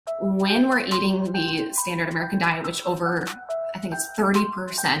when we're eating the standard American diet, which over, I think it's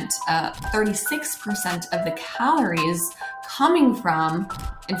 36% of the calories coming from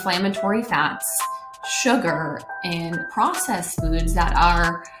inflammatory fats, sugar, and processed foods that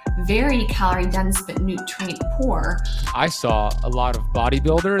are very calorie dense but nutrient poor. I saw a lot of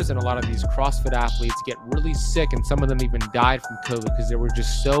bodybuilders and a lot of these CrossFit athletes get really sick, and some of them even died from COVID because they were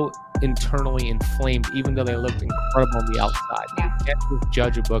just so internally inflamed, even though they looked incredible on the outside. Yeah. You can't just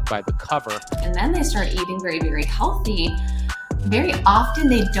judge a book by the cover. And then they start eating very, very healthy. Very often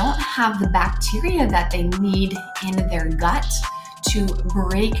they don't have the bacteria that they need in their gut to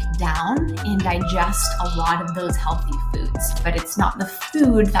break down and digest a lot of those healthy foods. But it's not the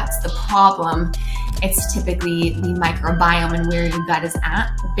food that's the problem. It's typically the microbiome and where your gut is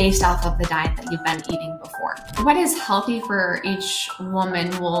at based off of the diet that you've been eating before. What is healthy for each woman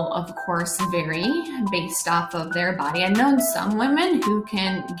will, of course, vary based off of their body. I've known some women who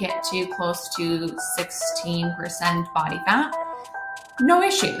can get to close to 16% body fat. No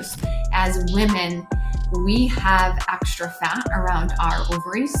issues. As women, we have extra fat around our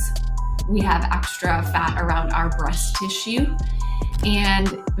ovaries. We have extra fat around our breast tissue.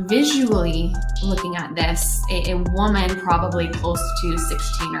 And visually looking at this, a woman probably close to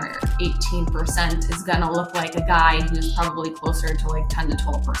 16 or 18% is gonna look like a guy who's probably closer to like 10 to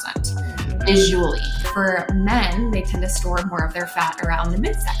 12% visually. For men, they tend to store more of their fat around the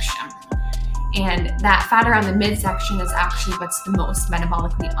midsection. And that fat around the midsection is actually what's the most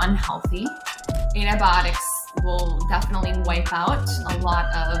metabolically unhealthy. Antibiotics will definitely wipe out a lot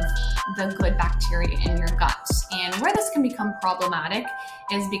of the good bacteria in your gut. And where this can become problematic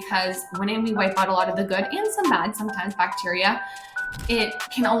is because when we wipe out a lot of the good and some bad, sometimes bacteria, it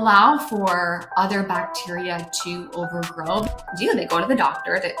can allow for other bacteria to overgrow. They go to the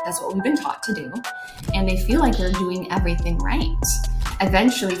doctor, that's what we've been taught to do, and they feel like they're doing everything right.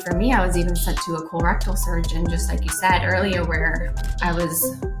 Eventually, for me, I was even sent to a colorectal surgeon, just like you said earlier, where I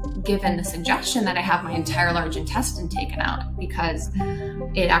was given the suggestion that I have my entire large intestine taken out because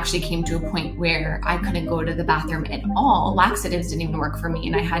it actually came to a point where I couldn't go to the bathroom at all. Laxatives didn't even work for me,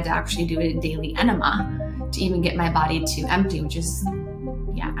 and I had to actually do a daily enema to even get my body to empty, which is,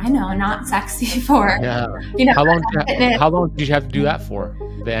 yeah, I know, not sexy for, you know. How long did you have to do that for,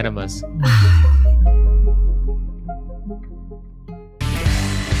 the enemas?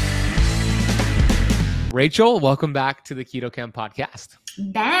 Rachel, welcome back to the Keto Podcast.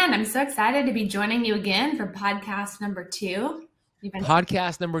 Ben, I'm so excited to be joining you again for podcast number 2.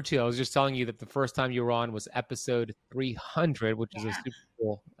 Podcast number 2. I was just telling you that the first time you were on was episode 300, which is a super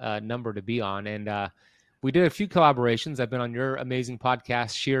cool number to be on. And we did a few collaborations. I've been on your amazing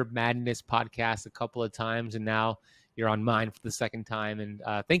podcast, Scheer Madness Podcast, a couple of times, and now you're on mine for the second time. And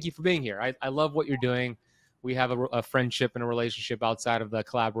thank you for being here. I love what you're doing. We have a friendship and a relationship outside of the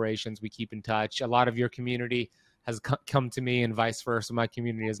collaborations. We keep in touch. A lot of your community has come to me and vice versa. My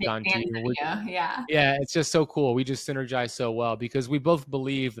community has gone to you. Yeah, it's just so cool. We just synergize so well because we both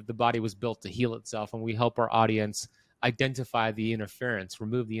believe that the body was built to heal itself, and we help our audience identify the interference,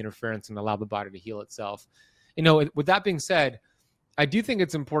 remove the interference, and allow the body to heal itself. You know, with that being said, I do think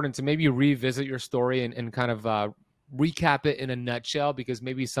it's important to maybe revisit your story and kind of recap it in a nutshell, because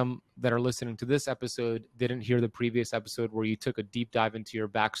maybe some that are listening to this episode didn't hear the previous episode where you took a deep dive into your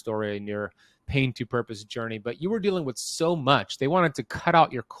backstory and your pain to purpose journey, but you were dealing with so much. They wanted to cut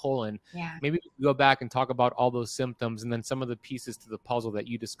out your colon. Yeah. Maybe we can go back and talk about all those symptoms and then some of the pieces to the puzzle that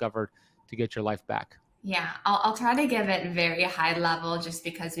you discovered to get your life back. Yeah, I'll try to give it very high level just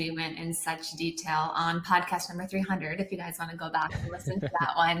because we went in such detail on podcast number 300, if you guys want to go back and listen to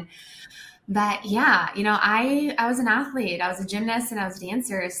that one. But yeah, you know, I was an athlete, I was a gymnast, and I was a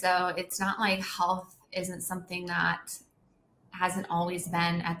dancer. So it's not like health isn't something that hasn't always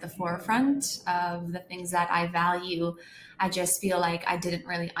been at the forefront of the things that I value. I just feel like I didn't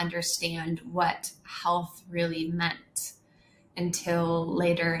really understand what health really meant until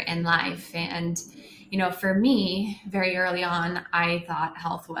later in life. And, you know, for me, very early on, I thought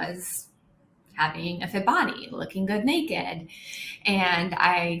health was having a fit body, looking good naked. And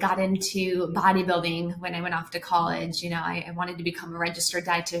I got into bodybuilding when I went off to college. You know, I wanted to become a registered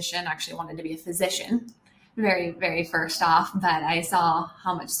dietitian. Actually wanted to be a physician very, very first off, but I saw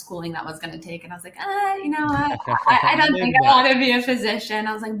how much schooling that was going to take. And I was like, you know, I don't think I want to be a physician.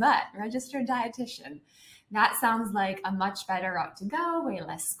 I was like, but registered dietitian, that sounds like a much better route to go, way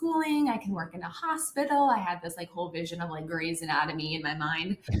less schooling. I can work in a hospital. I had this like whole vision of like Grey's Anatomy in my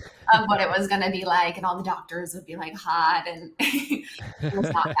mind of what it was going to be like. And all the doctors would be like hot, and it was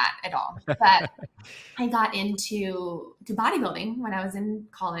not that at all. But I got into bodybuilding when I was in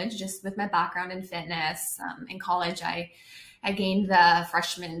college, just with my background in fitness. In college, I I gained the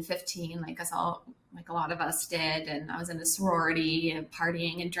freshman 15, like a lot of us did. And I was in a sorority and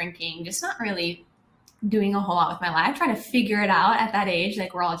partying and drinking, just not really doing a whole lot with my life, trying to figure it out at that age.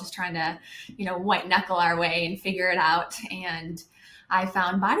 Like we're all just trying to, white knuckle our way and figure it out. And I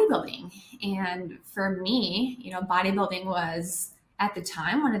found bodybuilding. And for me, bodybuilding was at the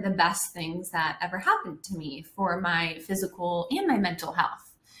time one of the best things that ever happened to me for my physical and my mental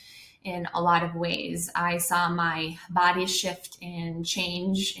health. In a lot of ways, I saw my body shift and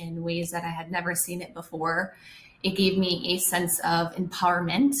change in ways that I had never seen it before. It gave me a sense of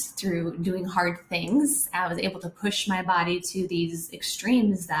empowerment through doing hard things. I was able to push my body to these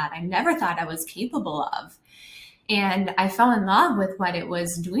extremes that I never thought I was capable of. And I fell in love with what it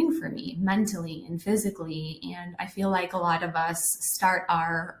was doing for me mentally and physically. And I feel like a lot of us start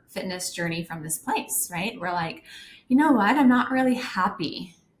our fitness journey from this place, right? We're like, you know what? I'm not really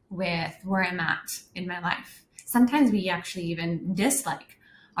happy with where I'm at in my life. Sometimes we actually even dislike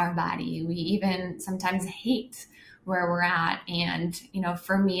our body. We even sometimes hate where we're at. And,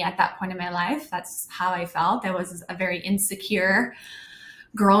 for me at that point in my life, that's how I felt. I was a very insecure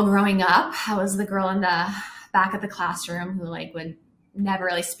girl growing up. I was the girl in the back of the classroom who would never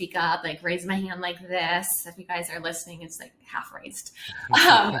really speak up, raise my hand like this. If you guys are listening, it's half raised.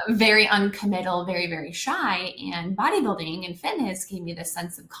 Very uncommittal, very, very shy. And bodybuilding and fitness gave me this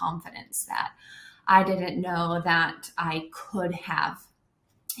sense of confidence that I didn't know that I could have.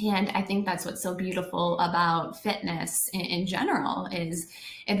 And I think that's what's so beautiful about fitness in general is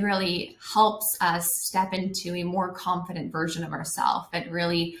it really helps us step into a more confident version of ourselves. It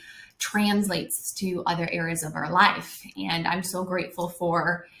really translates to other areas of our life. And I'm so grateful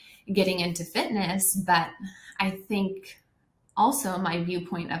for getting into fitness, but I think also my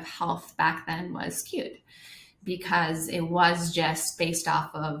viewpoint of health back then was skewed because it was just based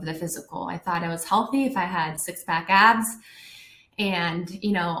off of the physical. I thought I was healthy if I had six-pack abs. And,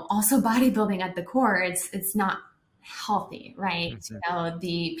 also bodybuilding at the core, it's not healthy, right? Mm-hmm.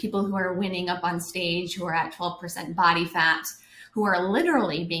 The people who are winning up on stage, who are at 12% body fat, who are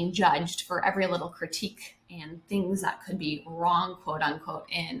literally being judged for every little critique and things that could be wrong, quote unquote,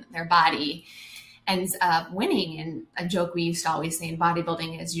 in their body, ends up winning. And a joke we used to always say in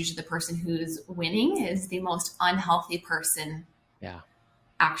bodybuilding is usually the person who's winning is the most unhealthy person. Yeah.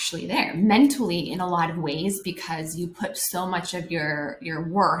 Actually there mentally in a lot of ways, because you put so much of your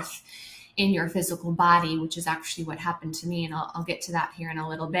worth in your physical body, which is actually what happened to me. And I'll get to that here in a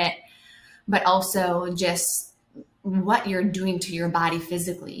little bit, but also just what you're doing to your body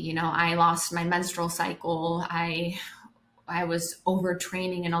physically. I lost my menstrual cycle. I was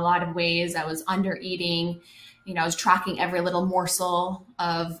overtraining in a lot of ways. I was under eating, I was tracking every little morsel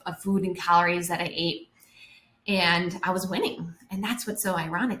of food and calories that I ate. And I was winning. And that's what's so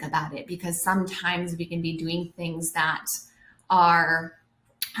ironic about it, because sometimes we can be doing things that are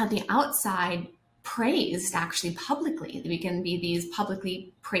on the outside praised actually publicly. We can be these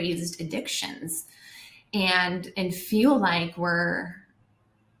publicly praised addictions and feel like we're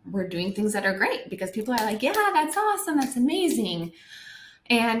doing things that are great because people are like, yeah, that's awesome. That's amazing.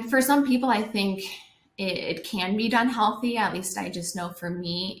 And for some people, I think it can be done healthy. At least I just know for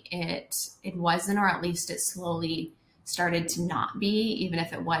me, it wasn't, or at least it slowly started to not be, even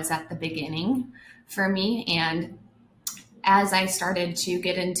if it was at the beginning for me. And as I started to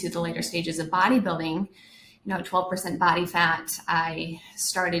get into the later stages of bodybuilding, 12% body fat, I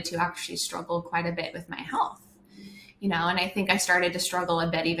started to actually struggle quite a bit with my health, and I think I started to struggle a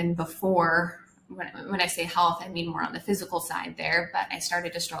bit even before. When I say health, I mean more on the physical side there, but I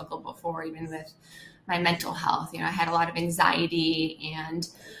started to struggle before even with my mental health. I had a lot of anxiety and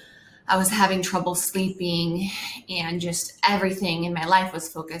I was having trouble sleeping, and just everything in my life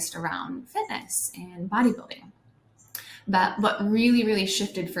was focused around fitness and bodybuilding. But what really, really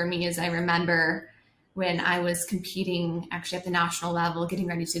shifted for me is I remember when I was competing actually at the national level, getting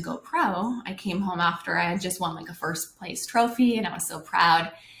ready to go pro, I came home after I had just won a first place trophy and I was so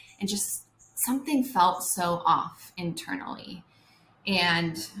proud, and just something felt so off internally.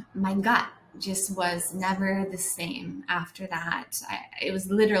 And my gut just was never the same after that. It was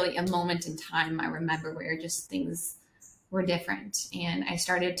literally a moment in time, I remember, where just things were different. And I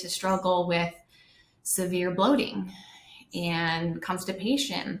started to struggle with severe bloating and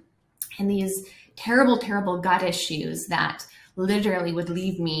constipation and these terrible, terrible gut issues that literally would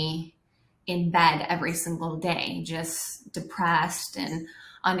leave me in bed every single day, just depressed and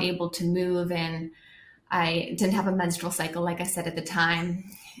unable to move. And I didn't have a menstrual cycle, like I said at the time.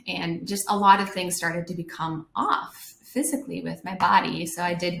 And just a lot of things started to become off physically with my body. So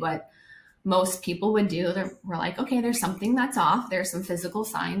I did what most people would do. We're like, okay, there's something that's off. There's some physical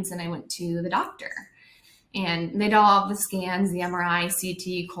signs. And I went to the doctor. And they did all the scans, the MRI,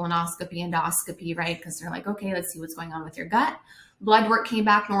 CT, colonoscopy, endoscopy, right? Because they're like, okay, let's see what's going on with your gut. Blood work came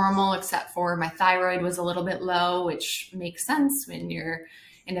back normal, except for my thyroid was a little bit low, which makes sense when you're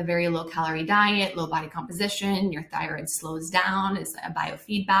in a very low calorie diet, low body composition, your thyroid slows down, is a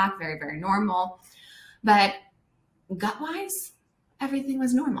biofeedback, very, very normal. But gut-wise, everything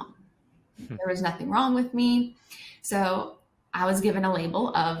was normal. There was nothing wrong with me. So I was given a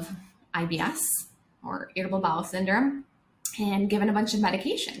label of IBS, or irritable bowel syndrome, and given a bunch of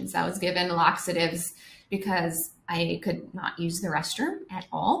medications. I was given laxatives because I could not use the restroom at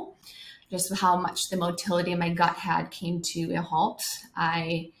all. Just how much the motility in my gut had came to a halt.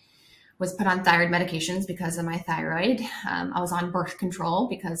 I was put on thyroid medications because of my thyroid. I was on birth control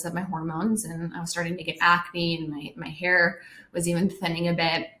because of my hormones, and I was starting to get acne, and my hair was even thinning a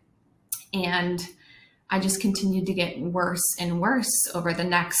bit. And I just continued to get worse and worse over the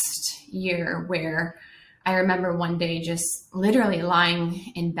next year, where I remember one day just literally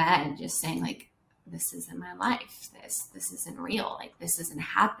lying in bed, just saying, like, this isn't my life. This isn't real. Like, this isn't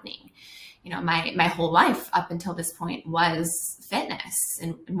happening. You know, my whole life up until this point was fitness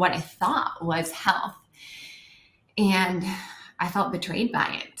and what I thought was health. And I felt betrayed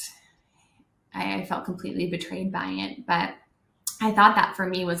by it. I felt completely betrayed by it. But I thought that for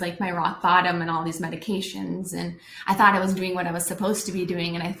me was like my rock bottom and all these medications. And I thought I was doing what I was supposed to be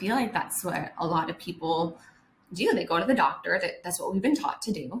doing. And I feel like that's what a lot of people do. They go to the doctor. That's what we've been taught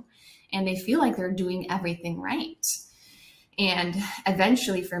to do. And they feel like they're doing everything right. And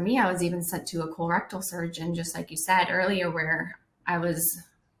eventually for me, I was even sent to a colorectal surgeon, just like you said earlier, where I was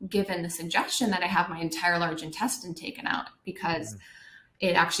given the suggestion that I have my entire large intestine taken out, because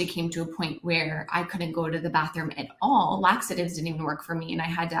it actually came to a point where I couldn't go to the bathroom at all. Laxatives didn't even work for me. And I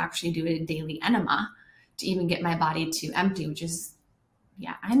had to actually do a daily enema to even get my body to empty, which is,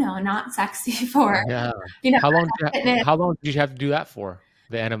 yeah, I know, not sexy for, you know. How long did you have to do that for,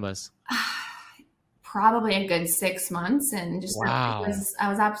 the enemas? Probably a good 6 months. And just wow. I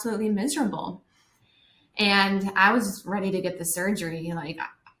was absolutely miserable. And I was ready to get the surgery. Like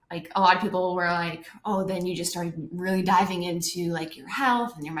a lot of people were like, oh, then you just started really diving into like your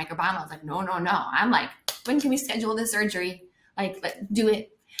health and your microbiome. I was like, no. I'm like, when can we schedule the surgery? Like, let's do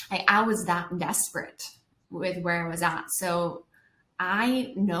it. I was that desperate with where I was at. So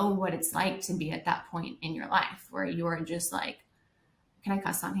I know what it's like to be at that point in your life where you're just like, can I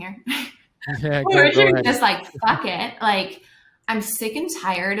cuss on here? Yeah, or you're just like, fuck it. Like, I'm sick and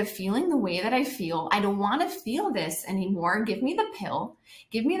tired of feeling the way that I feel. I don't want to feel this anymore. Give me the pill.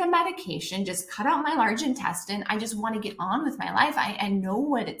 Give me the medication. Just cut out my large intestine. I just want to get on with my life. I know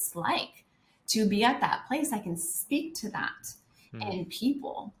what it's like to be at that place. I can speak to that in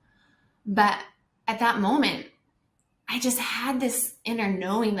people. But at that moment, I just had this inner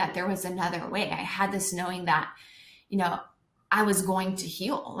knowing that there was another way. I had this knowing that, you know, I was going to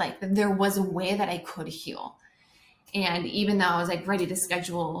heal. Like, there was a way that I could heal. And even though I was like ready to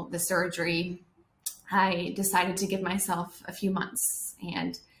schedule the surgery, I decided to give myself a few months.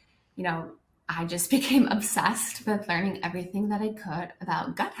 And, you know, I just became obsessed with learning everything that I could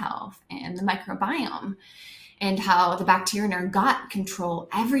about gut health and the microbiome and how the bacteria in our gut control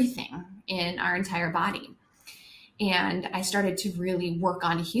everything in our entire body. And I started to really work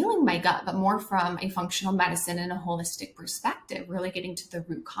on healing my gut, but more from a functional medicine and a holistic perspective, really getting to the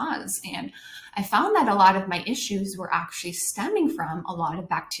root cause. And I found that a lot of my issues were actually stemming from a lot of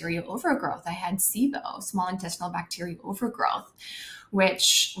bacterial overgrowth. I had SIBO, small intestinal bacterial overgrowth,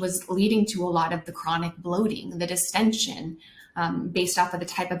 which was leading to a lot of the chronic bloating, the distension, based off of the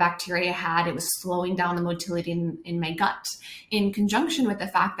type of bacteria I had. It was slowing down the motility in my gut, in conjunction with the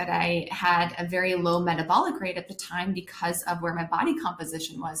fact that I had a very low metabolic rate at the time because of where my body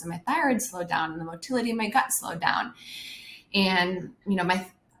composition was, and my thyroid slowed down and the motility in my gut slowed down. And, you know,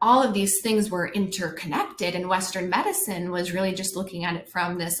 all of these things were interconnected, and Western medicine was really just looking at it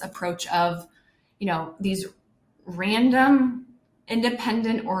from this approach of, you know, these random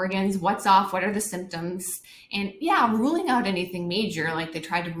independent organs, what's off, what are the symptoms, and yeah, ruling out anything major. Like, they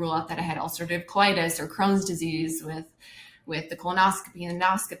tried to rule out that I had ulcerative colitis or Crohn's disease with the colonoscopy and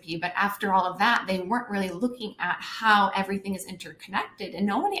endoscopy. But after all of that, they weren't really looking at how everything is interconnected. And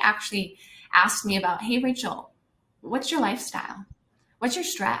nobody actually asked me about, hey, Rachel, what's your lifestyle? What's your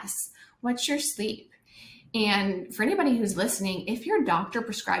stress? What's your sleep? And for anybody who's listening, if your doctor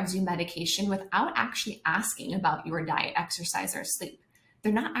prescribes you medication without actually asking about your diet, exercise, or sleep,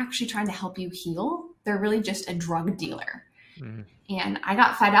 they're not actually trying to help you heal. They're really just a drug dealer. And I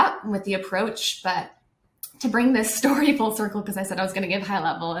got fed up with the approach. But to bring this story full circle, because I said I was going to give high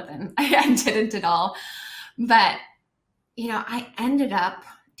level and then I didn't at all. But, you know, I ended up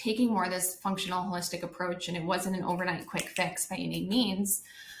taking more of this functional holistic approach, and it wasn't an overnight quick fix by any means.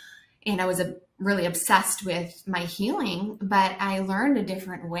 And I was really obsessed with my healing, but I learned a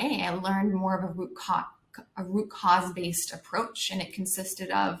different way. I learned more of a root cause based approach. And it consisted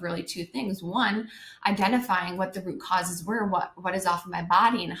of really two things. One, identifying what the root causes were, what is off of my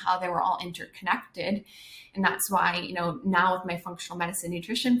body, and how they were all interconnected. And that's why, you know, now with my functional medicine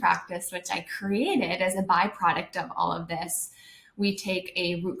nutrition practice, which I created as a byproduct of all of this, we take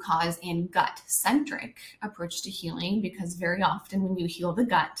a root cause and gut centric approach to healing, because very often when you heal the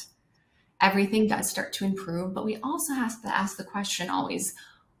gut, everything does start to improve. But we also have to ask the question always,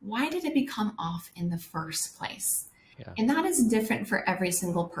 why did it become off in the first place? Yeah. And that is different for every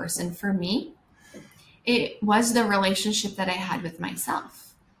single person. For me, it was the relationship that I had with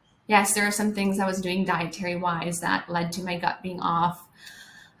myself. Yes, there are some things I was doing dietary wise that led to my gut being off.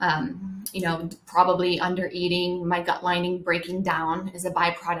 You know, probably under eating, my gut lining breaking down is a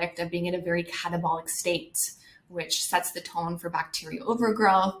byproduct of being in a very catabolic state, which sets the tone for bacterial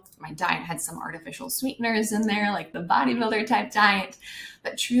overgrowth. My diet had some artificial sweeteners in there, like the bodybuilder type diet.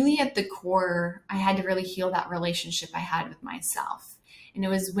 But truly at the core, I had to really heal that relationship I had with myself. And it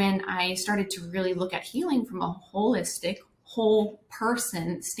was when I started to really look at healing from a holistic, whole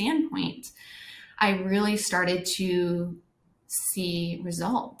person standpoint, I really started to see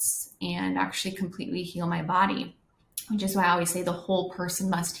results and actually completely heal my body, which is why I always say the whole person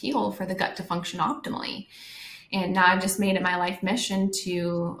must heal for the gut to function optimally. And now I've just made it my life mission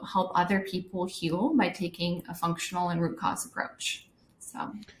to help other people heal by taking a functional and root cause approach.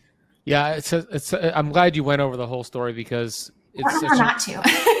 So, yeah, I'm glad you went over the whole story, because it's not to.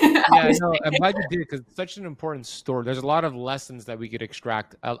 Yeah, no, I'm glad you did, because it's such an important story. There's a lot of lessons that we could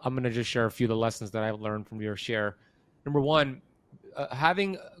extract. I'm going to just share a few of the lessons that I've learned from your share. Number one,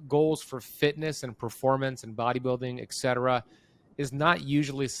 having goals for fitness and performance and bodybuilding, etc., is not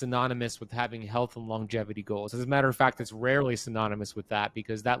usually synonymous with having health and longevity goals. As a matter of fact, it's rarely synonymous with that,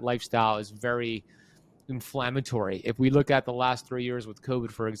 because that lifestyle is very inflammatory. If we look at the last 3 years with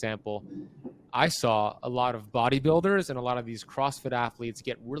COVID, for example, I saw a lot of bodybuilders and a lot of these CrossFit athletes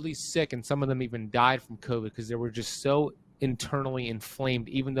get really sick, and some of them even died from COVID because they were just so internally inflamed,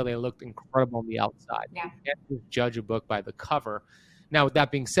 even though they looked incredible on the outside. Yeah. You can't just judge a book by the cover. Now, with that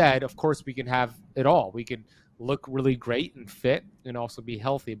being said, of course, we can have it all. We can look really great and fit and also be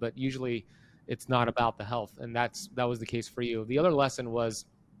healthy, but usually it's not about the health. And that was the case for you. The other lesson was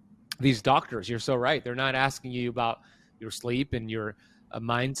these doctors, you're so right. They're not asking you about your sleep and your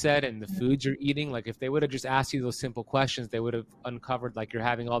mindset and the foods you're eating. Like if they would have just asked you those simple questions, they would have uncovered like you're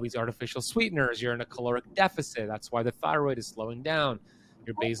having all these artificial sweeteners, you're in a caloric deficit. That's why the thyroid is slowing down.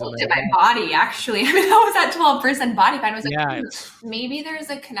 Your basal. I looked at my body, actually. I mean, I was at 12% body fat. I was like, yeah, maybe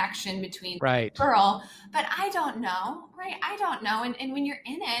there's a connection between right. girl, but I don't know, right? I don't know. And when you're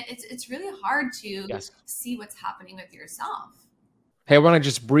in it, it's really hard to see what's happening with yourself. Hey, I want to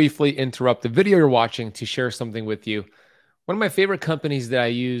just briefly interrupt the video you're watching to share something with you. One of my favorite companies that I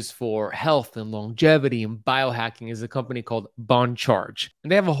use for health and longevity and biohacking is a company called Bond Charge.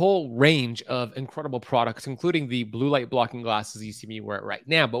 And they have a whole range of incredible products, including the blue light blocking glasses you see me wear right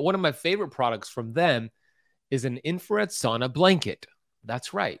now. But one of my favorite products from them is an infrared sauna blanket.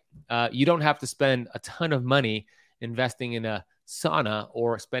 That's right. You don't have to spend a ton of money investing in a sauna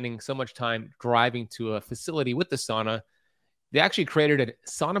or spending so much time driving to a facility with the sauna. They actually created a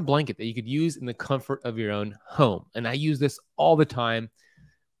sauna blanket that you could use in the comfort of your own home. And I use this all the time.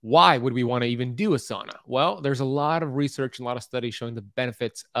 Why would we want to even do a sauna? Well, there's a lot of research and a lot of studies showing the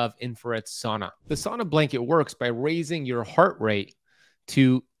benefits of infrared sauna. The sauna blanket works by raising your heart rate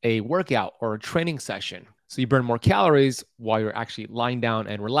to a workout or a training session. So you burn more calories while you're actually lying down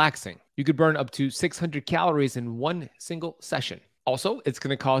and relaxing. You could burn up to 600 calories in one single session. Also, it's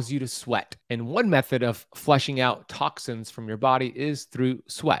going to cause you to sweat. And one method of flushing out toxins from your body is through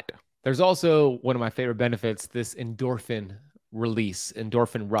sweat. There's also one of my favorite benefits, this endorphin release,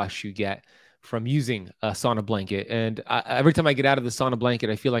 endorphin rush you get from using a sauna blanket. And every time I get out of the sauna blanket,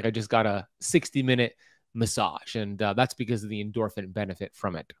 I feel like I just got a 60-minute massage. And that's because of the endorphin benefit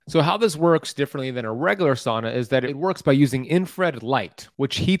from it. So how this works differently than a regular sauna is that it works by using infrared light,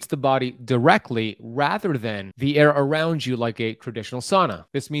 which heats the body directly rather than the air around you like a traditional sauna.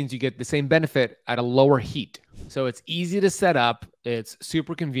 This means you get the same benefit at a lower heat. So it's easy to set up. It's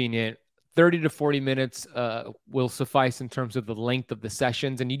super convenient. 30 to 40 minutes will suffice in terms of the length of the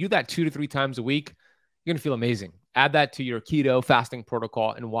sessions. And you do that 2 to 3 times a week, you're going to feel amazing. Add that to your keto fasting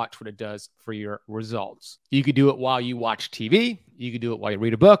protocol and watch what it does for your results. You could do it while you watch TV. You could do it while you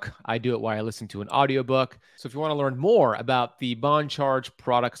read a book. I do it while I listen to an audiobook. So if you want to learn more about the Bond Charge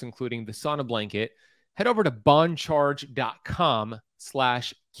products, including the sauna blanket, head over to bondcharge.com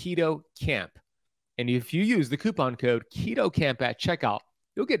keto-camp. And if you use the coupon code KETOCAMP at checkout,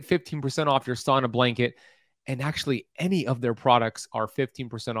 you'll get 15% off your sauna blanket. And actually, any of their products are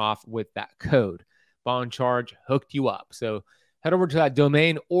 15% off with that code. Bond Charge hooked you up. So head over to that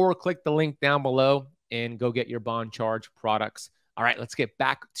domain or click the link down below and go get your Bond Charge products. All right, let's get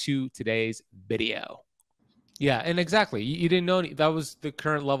back to today's video. Yeah, and exactly. You didn't know that was the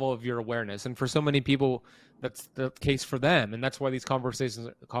current level of your awareness. And for so many people, that's the case for them. And that's why these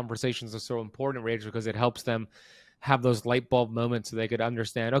conversations are so important, Rage, because it helps them have those light bulb moments so they could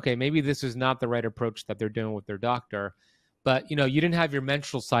understand, okay, maybe this is not the right approach that they're doing with their doctor. But, you didn't have your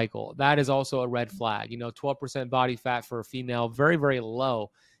menstrual cycle. That is also a red flag. 12% body fat for a female, very, very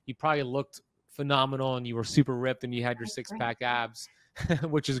low. You probably looked phenomenal and you were super ripped and you had your six-pack abs,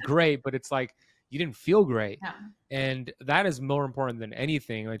 which is great, but it's like, you didn't feel great. Yeah. And that is more important than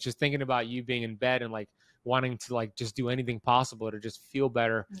anything. Like just thinking about you being in bed and like wanting to like just do anything possible to just feel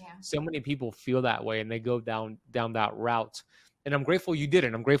better. Yeah. So many people feel that way and they go down that route. And I'm grateful you did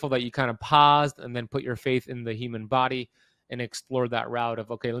it. I'm grateful that you kind of paused and then put your faith in the human body and explored that route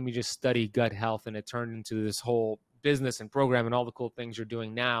of, okay, let me just study gut health. And it turned into this whole business and program and all the cool things you're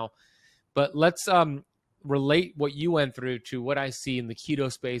doing now. But let's relate what you went through to what I see in the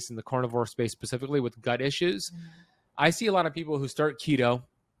keto space and the carnivore space, specifically with gut issues. Mm-hmm. I see a lot of people who start keto.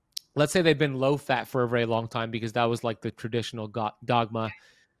 Let's say they've been low fat for a very long time because that was like the traditional dogma.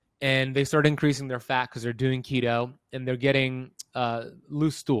 And they start increasing their fat because they're doing keto and they're getting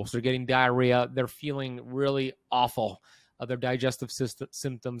loose stools. They're getting diarrhea. They're feeling really awful. Their digestive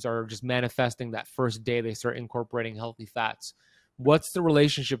symptoms are just manifesting that first day they start incorporating healthy fats. What's the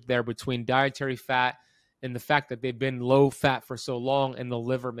relationship there between dietary fat and the fact that they've been low fat for so long and the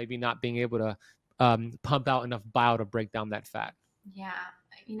liver maybe not being able to pump out enough bile to break down that fat? Yeah.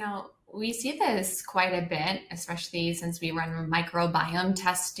 We see this quite a bit, especially since we run microbiome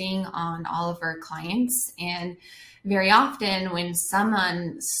testing on all of our clients. And very often when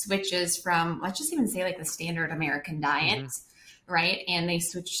someone switches from, let's just even say like the standard American diet, right? And they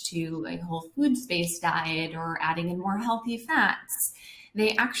switch to a whole foods-based diet or adding in more healthy fats,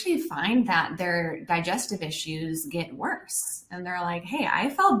 they actually find that their digestive issues get worse. And they're like, hey, I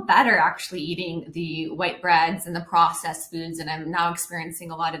felt better actually eating the white breads and the processed foods. And I'm now experiencing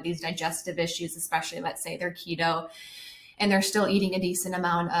a lot of these digestive issues, especially let's say they're keto and they're still eating a decent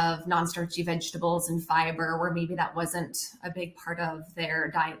amount of non-starchy vegetables and fiber where maybe that wasn't a big part of their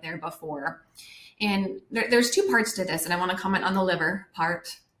diet there before. And there's two parts to this. And I want to comment on the liver part,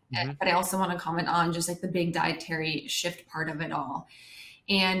 but I also want to comment on just like the big dietary shift part of it all.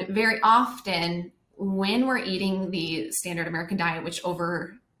 And very often when we're eating the standard American diet, which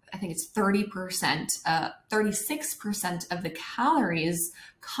over, I think it's 30%, 36% of the calories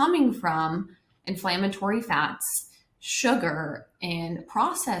coming from inflammatory fats, sugar, and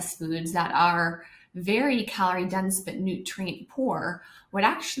processed foods that are very calorie dense but nutrient poor, what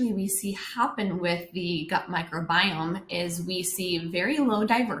actually we see happen with the gut microbiome is we see very low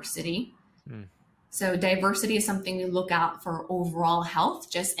diversity. So diversity is something we look out for overall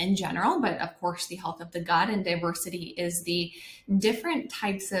health, just in general, but of course the health of the gut, and diversity is the different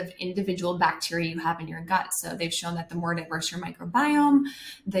types of individual bacteria you have in your gut. So they've shown that the more diverse your microbiome,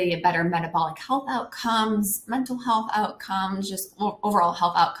 the better metabolic health outcomes, mental health outcomes, just overall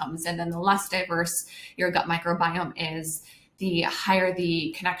health outcomes. And then the less diverse your gut microbiome is, the higher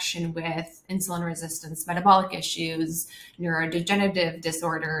the connection with insulin resistance, metabolic issues, neurodegenerative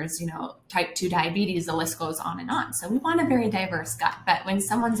disorders, type 2 diabetes, the list goes on and on. So we want a very diverse gut. But when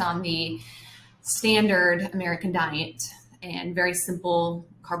someone's on the standard American diet and very simple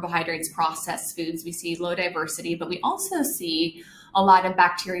carbohydrates, processed foods, we see low diversity, but we also see a lot of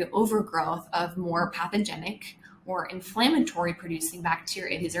bacterial overgrowth of more pathogenic or inflammatory producing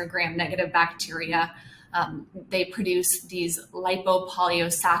bacteria. These are gram-negative bacteria. They produce these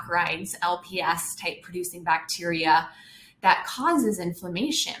lipopolysaccharides, LPS type producing bacteria that causes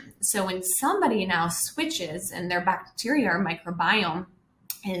inflammation. So when somebody now switches and their bacteria or microbiome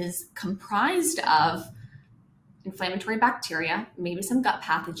is comprised of inflammatory bacteria, maybe some gut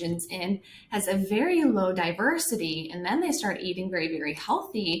pathogens in, has a very low diversity, and then they start eating very, very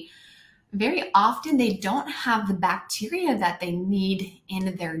healthy, very often they don't have the bacteria that they need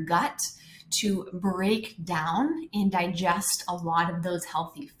in their gut to break down and digest a lot of those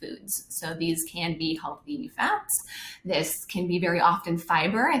healthy foods. So these can be healthy fats. This can be very often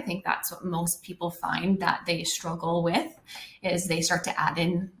fiber. I think that's what most people find that they struggle with, is they start to add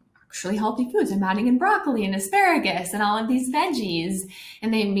in actually healthy foods. I'm adding in broccoli and asparagus and all of these veggies.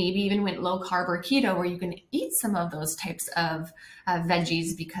 And they maybe even went low carb or keto, where you can eat some of those types of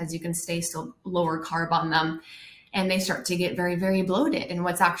veggies because you can stay still lower carb on them. and they start to get very, very bloated. And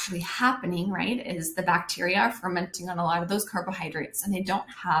what's actually happening, right, is the bacteria are fermenting on a lot of those carbohydrates, and they don't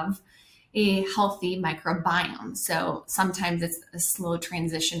have a healthy microbiome. So sometimes it's a slow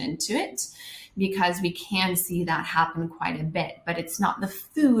transition into it, because we can see that happen quite a bit. But it's not the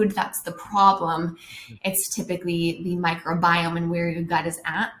food that's the problem. It's typically the microbiome and where your gut is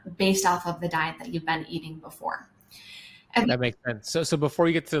at based off of the diet that you've been eating before. That makes sense. So before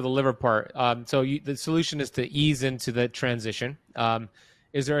you get to the liver part, the solution is to ease into the transition.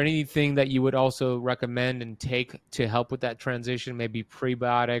 Is there anything that you would also recommend and take to help with that transition? Maybe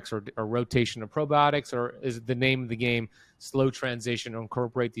prebiotics or rotation of probiotics, or is the name of the game slow transition, or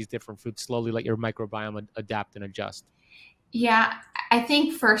incorporate these different foods slowly, let your microbiome adapt and adjust? Yeah, I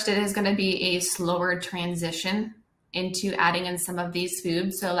think first it is going to be a slower transition into adding in some of these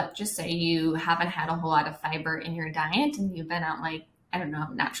foods. So let's just say you haven't had a whole lot of fiber in your diet and you've been at like, I don't know,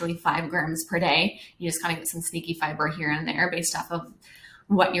 naturally 5 grams per day. You just kind of get some sneaky fiber here and there based off of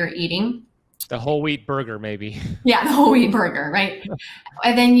what you're eating. The whole wheat burger, maybe. Yeah, the whole wheat burger, right?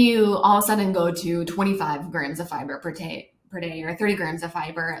 And then you all of a sudden go to 25 grams of fiber per day or 30 grams of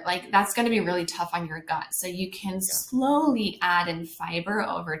fiber. Like, that's going to be really tough on your gut. So you can slowly add in fiber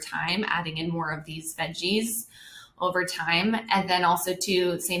over time, adding in more of these veggies over time. And then also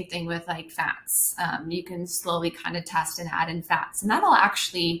too, same thing with like fats. You can slowly kind of test and add in fats, and that'll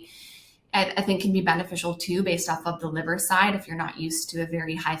actually, I think, can be beneficial too, based off of the liver side. If you're not used to a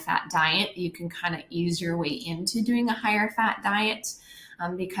very high fat diet, you can kind of ease your way into doing a higher fat diet.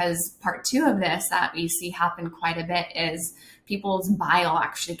 Because part 2 of this that we see happen quite a bit is people's bile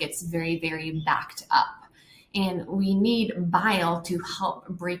actually gets very, very backed up. And we need bile to help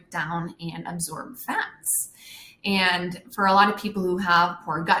break down and absorb fats. And for a lot of people who have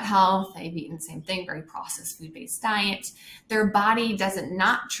poor gut health, they've eaten the same thing, very processed food-based diet, their body doesn't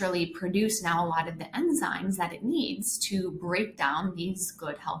naturally produce now a lot of the enzymes that it needs to break down these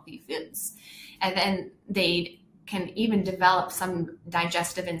good, healthy foods. And then they can even develop some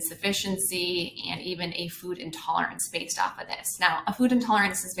digestive insufficiency and even a food intolerance based off of this. Now, a food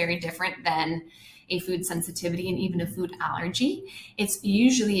intolerance is very different than a food sensitivity and even a food allergy. It's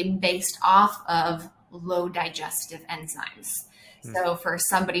usually based off of low digestive enzymes. So for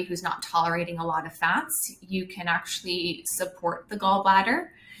somebody who's not tolerating a lot of fats, you can actually support the gallbladder.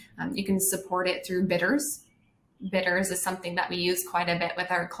 You can support it through bitters. Bitters is something that we use quite a bit with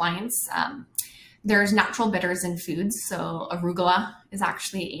our clients. There's natural bitters in foods. So arugula is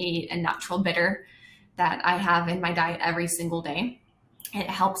actually a natural bitter that I have in my diet every single day. It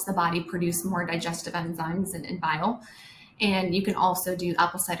helps the body produce more digestive enzymes and bile. And you can also do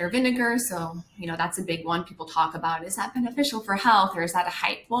apple cider vinegar. So, that's a big one people talk about. Is that beneficial for health, or is that a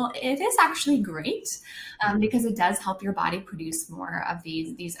hype? Well, it is actually great because it does help your body produce more of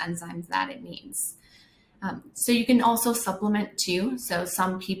these enzymes that it needs. So you can also supplement too. So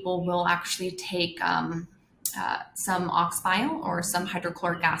some people will actually take some ox bile or some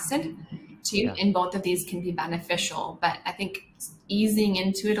hydrochloric acid too. And both of these can be beneficial. But I think easing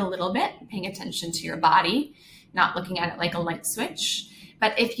into it a little bit, paying attention to your body, not looking at it like a light switch.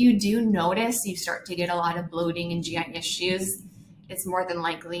 But if you do notice you start to get a lot of bloating and GI issues, it's more than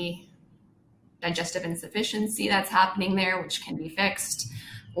likely digestive insufficiency that's happening there, which can be fixed,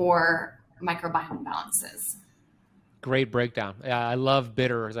 or microbiome imbalances. Great breakdown. Yeah, I love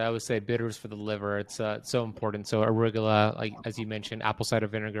bitters. I always say bitters for the liver. It's so important. So arugula, like as you mentioned, apple cider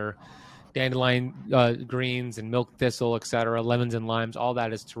vinegar, dandelion greens and milk thistle, etc., lemons and limes, all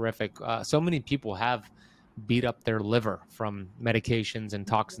that is terrific. So many people have beat up their liver from medications and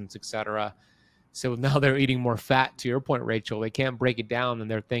toxins, etc. So now they're eating more fat. To your point, Rachel, they can't break it down,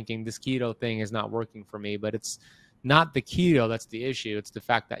 and they're thinking this keto thing is not working for me. But it's not the keto that's the issue. It's the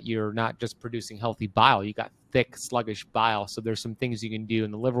fact that you're not just producing healthy bile. You got thick, sluggish bile. So there's some things you can do,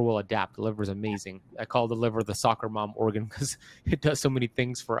 and the liver will adapt. The liver is amazing. I call the liver the soccer mom organ because it does so many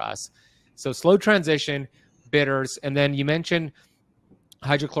things for us. So slow transition, bitters, and then you mentioned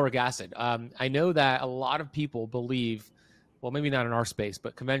hydrochloric acid. I know that a lot of people believe, well, maybe not in our space,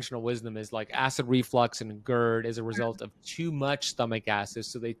 but conventional wisdom is like acid reflux and GERD is a result of too much stomach acid.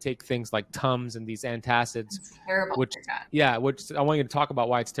 So they take things like Tums and these antacids, It's terrible. which I want you to talk about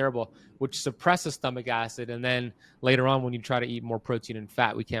why it's terrible, which suppresses stomach acid. And then later on, when you try to eat more protein and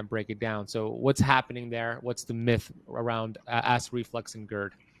fat, we can't break it down. So what's happening there? What's the myth around acid reflux and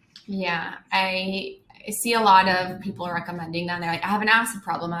GERD? Yeah, I see a lot of people recommending that. They're like, I have an acid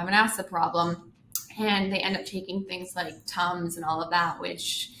problem. And they end up taking things like Tums and all of that,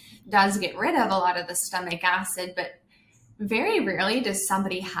 which does get rid of a lot of the stomach acid. But very rarely does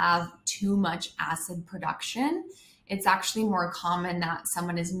somebody have too much acid production. it's actually more common that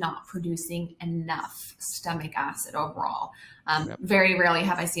someone is not producing enough stomach acid overall. Very rarely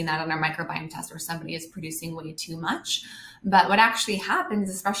have I seen that on our microbiome test where somebody is producing way too much. But what actually happens,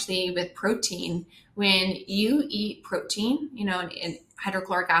 especially with protein, when you eat protein, and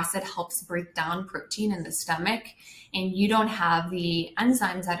hydrochloric acid helps break down protein in the stomach, and you don't have the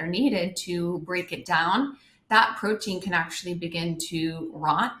enzymes that are needed to break it down, that protein can actually begin to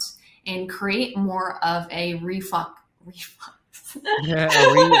rot and create more of a reflux. Yeah,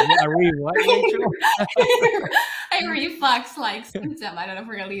 what, Rachel? A reflux-like symptom. I don't know if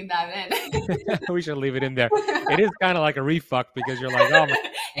we're gonna leave that in. We should leave it in there. It is kind of like a reflux because you're like, oh my,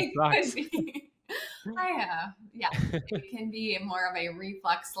 it could be. Yeah, it can be more of a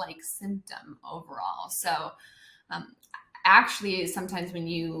reflux-like symptom overall. So, actually, sometimes when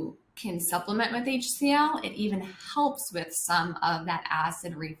you can supplement with HCl, it even helps with some of that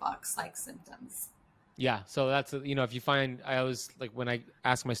acid reflux-like symptoms. Yeah. So that's, if you find, I always like when I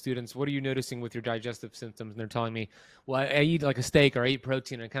ask my students, what are you noticing with your digestive symptoms? And they're telling me, well, I eat like a steak or I eat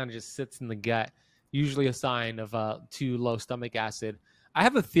protein and it kind of just sits in the gut, usually a sign of too low stomach acid. I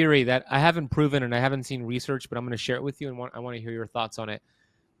have a theory that I haven't proven and I haven't seen research, but I'm going to share it with you and I want to hear your thoughts on it.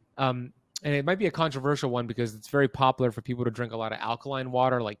 And it might be a controversial one because it's very popular for people to drink a lot of alkaline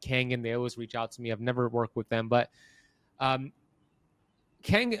water, like Kangen. They always reach out to me. I've never worked with them, but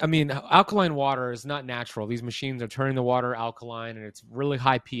alkaline water is not natural. These machines are turning the water alkaline and it's really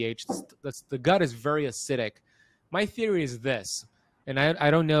high pH. The gut is very acidic. My theory is this, and I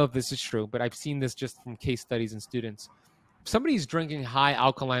don't know if this is true, but I've seen this just from case studies and students. If somebody's drinking high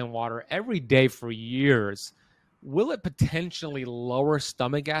alkaline water every day for years, will it potentially lower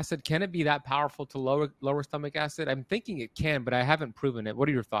stomach acid? Can it be that powerful to lower stomach acid? I'm thinking it can, but I haven't proven it. What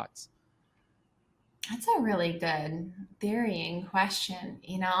are your thoughts? That's a really good theory and question.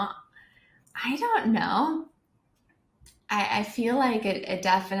 I don't know. I feel like it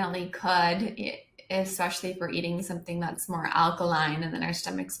definitely could, especially if we're eating something that's more alkaline and then our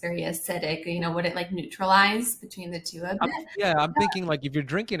stomach's very acidic. Would it like neutralize between the two a bit? I'm thinking like if you're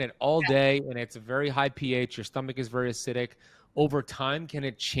drinking it all day and it's a very high pH, your stomach is very acidic, over time, can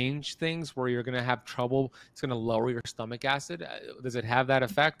it change things where you're going to have trouble? It's going to lower your stomach acid. Does it have that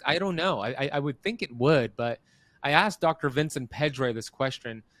effect? I don't know. I would think it would, but I asked Dr. Vincent Pedre this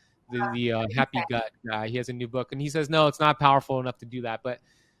question, the Happy Gut guy. He has a new book, and he says, no, it's not powerful enough to do that. But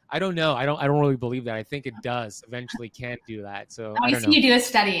I don't know. I don't really believe that. I think it does eventually can do that. So I don't know. You do a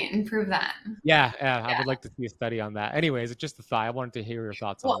study and prove that. Yeah, I would like to see a study on that. Anyways, it's just a thought. I wanted to hear your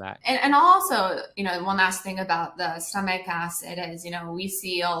thoughts on that. And also, one last thing about the stomach acid is, we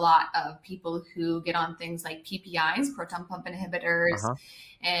see a lot of people who get on things like PPIs, proton pump inhibitors,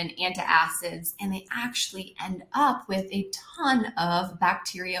 and antacids, and they actually end up with a ton of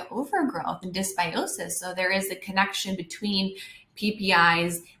bacteria overgrowth and dysbiosis. So there is a connection between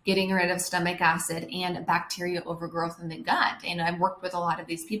PPIs, getting rid of stomach acid, and bacteria overgrowth in the gut. And I've worked with a lot of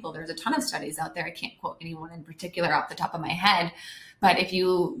these people. There's a ton of studies out there. I can't quote anyone in particular off the top of my head, but if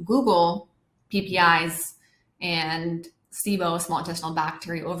you Google PPIs and SIBO, small intestinal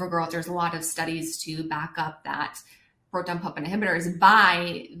bacteria overgrowth, there's a lot of studies to back up that proton pump inhibitors,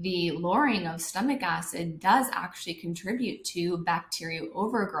 by the lowering of stomach acid, does actually contribute to bacterial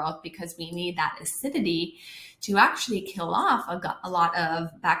overgrowth, because we need that acidity to actually kill off a lot of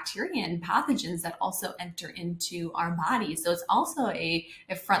bacteria and pathogens that also enter into our body. So it's also a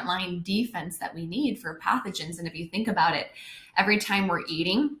frontline defense that we need for pathogens. And if you think about it, every time we're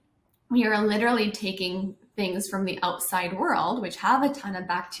eating, we are literally taking things from the outside world, which have a ton of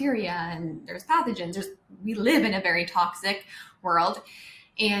bacteria and there's pathogens. We live in a very toxic world,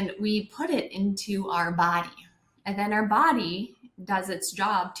 and we put it into our body. And then our body does its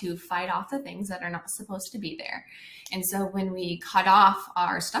job to fight off the things that are not supposed to be there. And so when we cut off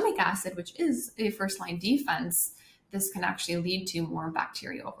our stomach acid, which is a first line defense, this can actually lead to more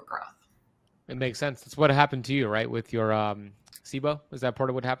bacteria overgrowth. It makes sense. That's what happened to you, right? With your SIBO? Is that part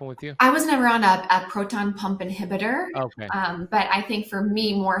of what happened with you? I was never on a proton pump inhibitor. Okay. But I think for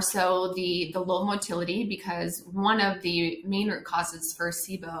me, more so the low motility, because one of the main root causes for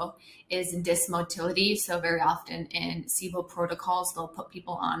SIBO is dysmotility. So very often in SIBO protocols, they'll put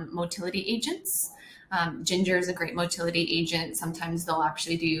people on motility agents. Ginger is a great motility agent. Sometimes they'll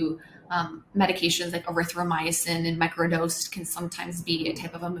actually do medications like erythromycin, and microdosed can sometimes be a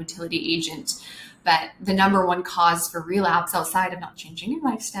type of a motility agent. But the number one cause for relapse, outside of not changing your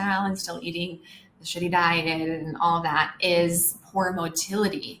lifestyle and still eating the shitty diet and all that, is poor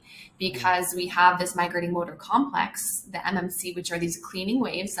motility, because we have this migrating motor complex, the MMC, which are these cleaning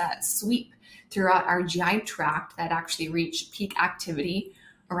waves that sweep throughout our GI tract that actually reach peak activity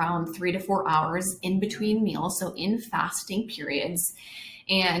around 3 to 4 hours in between meals, so in fasting periods.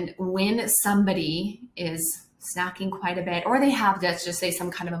 And when somebody is snacking quite a bit, or they have, let's just say,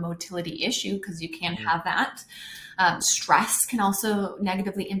 some kind of a motility issue, because you can have that. Stress can also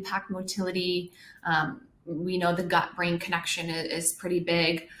negatively impact motility. We know the gut-brain connection is pretty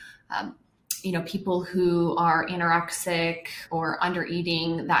big. People who are anorexic or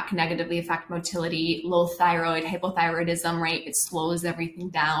under-eating, that can negatively affect motility. Low thyroid, hypothyroidism, right? It slows everything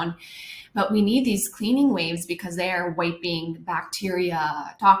down. But we need these cleaning waves because they are wiping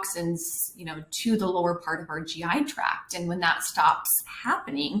bacteria, toxins, to the lower part of our GI tract. And when that stops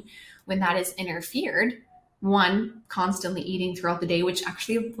happening, when that is interfered, one, constantly eating throughout the day, which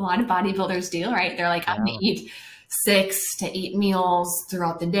actually a lot of bodybuilders do, right? They're like, I'm going to eat 6 to 8 meals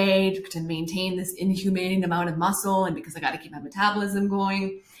throughout the day to maintain this inhumane amount of muscle, and because I got to keep my metabolism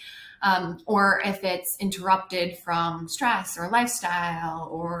going. Or if it's interrupted from stress or lifestyle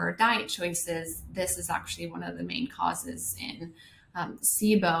or diet choices, this is actually one of the main causes in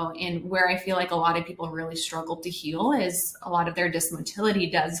SIBO. And where I feel like a lot of people really struggle to heal is a lot of their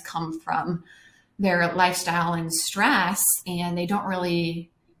dysmotility does come from their lifestyle and stress, and they don't really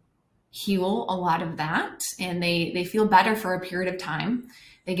heal a lot of that. And they feel better for a period of time.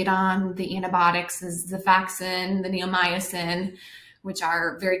 They get on the antibiotics, the Xifaxan, the neomycin, which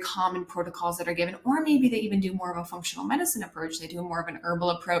are very common protocols that are given, or maybe they even do more of a functional medicine approach. They do more of an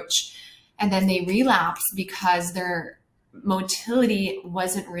herbal approach, and then they relapse because their motility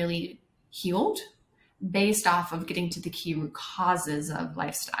wasn't really healed based off of getting to the key root causes of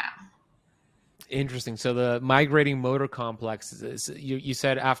lifestyle. Interesting. So the migrating motor complex is, you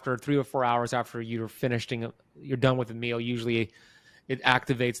said after 3 or 4 hours after you're done with the meal, usually it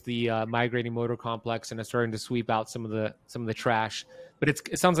activates the migrating motor complex and it's starting to sweep out some of the trash. But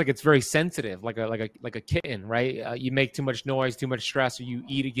it sounds like it's very sensitive, like a kitten, right? You make too much noise, too much stress, or you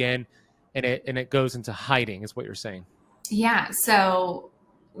eat again, and it goes into hiding, is what you're saying. Yeah. So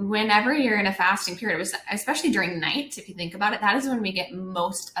whenever you're in a fasting period, especially during night, if you think about it, that is when we get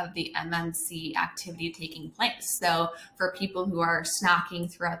most of the MMC activity taking place. So for people who are snacking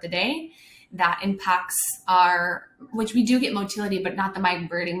throughout the day, that impacts which we do get motility, but not the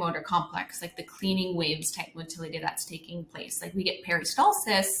migrating motor complex, like the cleaning waves type motility that's taking place. Like we get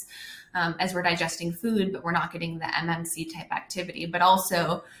peristalsis as we're digesting food, but we're not getting the MMC type activity. But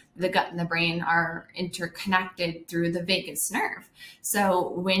also the gut and the brain are interconnected through the vagus nerve.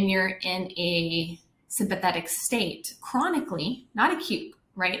 So when you're in a sympathetic state chronically, not acute,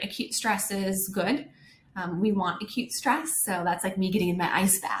 right? Acute stress is good. We want acute stress. So that's like me getting in my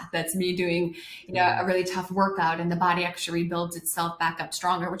ice bath. That's me doing, a really tough workout, and the body actually rebuilds itself back up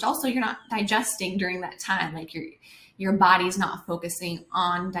stronger, which also you're not digesting during that time. Like your body's not focusing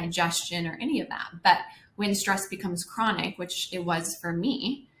on digestion or any of that. But when stress becomes chronic, which it was for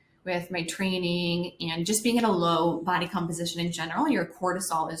me with my training and just being at a low body composition in general, your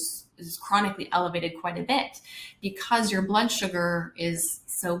cortisol is chronically elevated quite a bit because your blood sugar is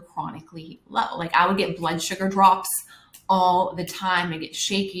so chronically low. Like I would get blood sugar drops all the time. I get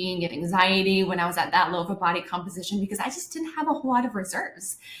shaky and get anxiety when I was at that low of a body composition because I just didn't have a whole lot of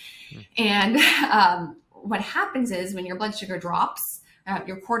reserves. And what happens is when your blood sugar drops,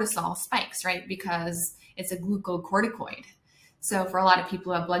 your cortisol spikes, right? Because it's a glucocorticoid. So for a lot of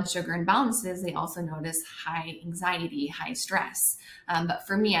people who have blood sugar imbalances, they also notice high anxiety, high stress. But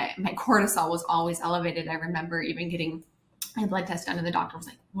for me, my cortisol was always elevated. I remember even getting my blood test done and the doctor was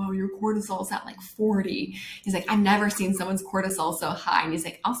like, whoa, your cortisol's at like 40. He's like, I've never seen someone's cortisol so high. And he's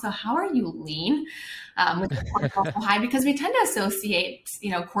like, also, how are you lean with the cortisol so high? Because we tend to associate,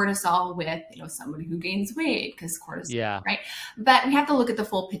 cortisol with, somebody who gains weight because cortisol, right? But we have to look at the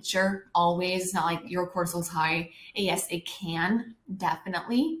full picture always. It's not like your cortisol's high. Yes, it can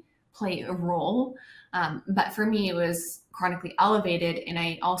definitely play a role. But for me, it was chronically elevated. And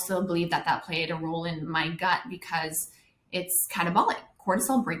I also believe that played a role in my gut because it's catabolic.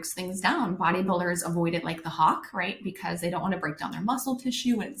 Cortisol breaks things down. Bodybuilders avoid it like the hawk, right? Because they don't want to break down their muscle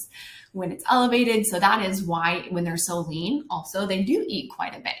tissue when it's elevated. So that is why when they're so lean, also they do eat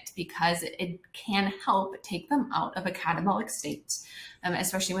quite a bit because it can help take them out of a catabolic state,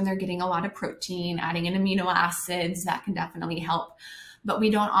 especially when they're getting a lot of protein, adding in amino acids, that can definitely help. But we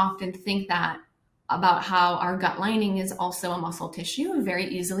don't often think that about how our gut lining is also a muscle tissue, very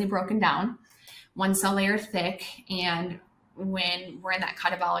easily broken down. One cell layer thick, and when we're in that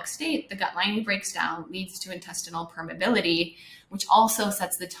catabolic state, the gut lining breaks down, leads to intestinal permeability, which also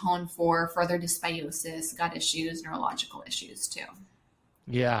sets the tone for further dysbiosis, gut issues, neurological issues too.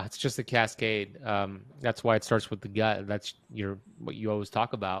 Yeah, it's just a cascade. That's why it starts with the gut. That's what you always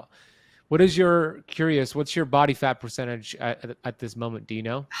talk about. What's your body fat percentage at this moment? Do you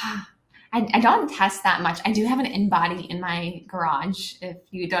know? I don't test that much. I do have an InBody in my garage. If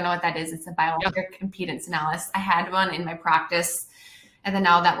you don't know what that is, it's a bioelectric impedance analysis. I had one in my practice. And then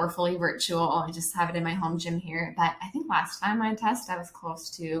now that we're fully virtual, I just have it in my home gym here. But I think last time I tested, I was close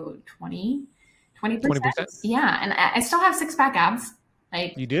to 20%. Yeah. And I still have six-pack abs.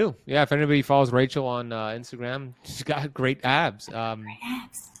 Like, you do. Yeah. If anybody follows Rachel on Instagram, she's got great abs. Great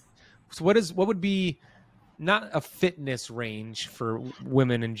abs. So what would be not a fitness range for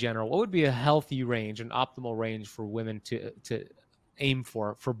women in general? What would be a healthy range, an optimal range for women to aim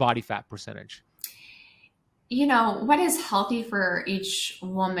for body fat percentage? You know, what is healthy for each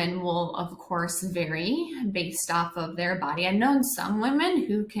woman will, of course, vary based off of their body. I've known some women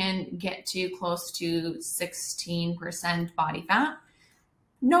who can get to close to 16% body fat.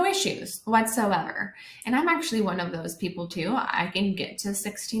 No issues whatsoever. And I'm actually one of those people too. I can get to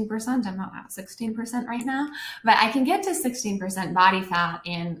 16%. I'm not at 16% right now, but I can get to 16% body fat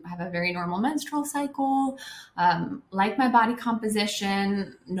and have a very normal menstrual cycle, like my body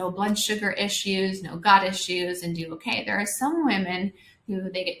composition, no blood sugar issues, no gut issues, and do okay. There are some women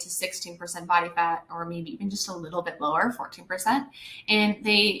who they get to 16% body fat, or maybe even just a little bit lower, 14%, and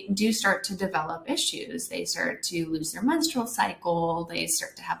they do start to develop issues. They start to lose their menstrual cycle. They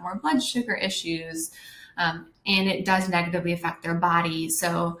start to have more blood sugar issues, and it does negatively affect their body.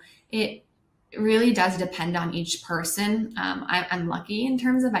 So it really does depend on each person. I'm lucky in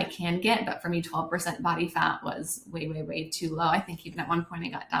terms of I can get, but for me, 12% body fat was way, way, way too low. I think even at one point I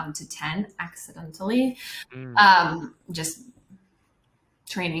got down to 10 accidentally. Just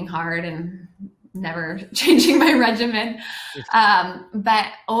training hard and never changing my regimen. But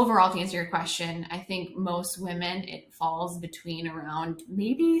overall, to answer your question, I think most women, it falls between around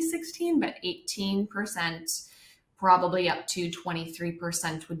maybe 16, but 18%, probably up to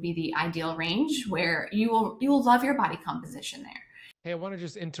 23% would be the ideal range where you will love your body composition there. Hey, I want to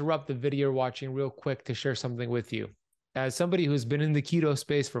just interrupt the video you're watching real quick to share something with you. As somebody who's been in the keto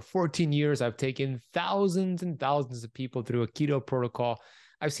space for 14 years, I've taken thousands and thousands of people through a keto protocol.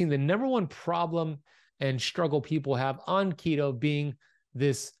 I've seen the number one problem and struggle people have on keto being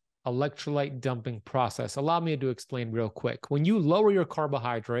this electrolyte dumping process. Allow me to explain real quick. When you lower your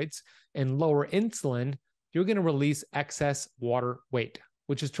carbohydrates and lower insulin, you're going to release excess water weight,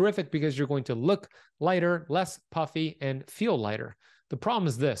 which is terrific because you're going to look lighter, less puffy, and feel lighter. The problem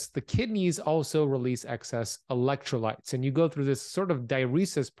is this: the kidneys also release excess electrolytes, and you go through this sort of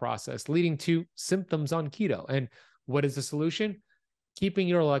diuresis process leading to symptoms on keto. And what is the solution? Keeping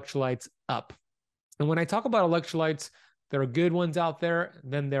your electrolytes up. And when I talk about electrolytes, there are good ones out there.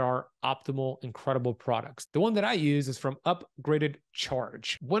 Then there are optimal, incredible products. The one that I use is from Upgraded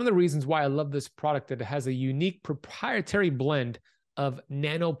Charge. One of the reasons why I love this product is that it has a unique proprietary blend of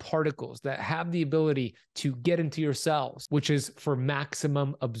nanoparticles that have the ability to get into your cells, which is for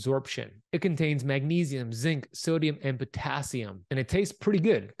maximum absorption. It contains magnesium, zinc, sodium, and potassium, and it tastes pretty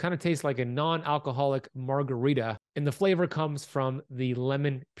good. Kind of tastes like a non-alcoholic margarita, and the flavor comes from the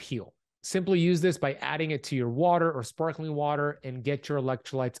lemon peel. Simply use this by adding it to your water or sparkling water and get your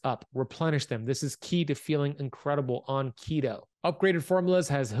electrolytes up. Replenish them. This is key to feeling incredible on keto. Upgraded Formulas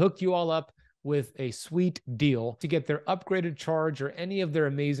has hooked you all up with a sweet deal to get their Upgraded Charge or any of their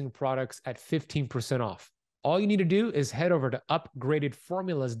amazing products at 15% off. All you need to do is head over to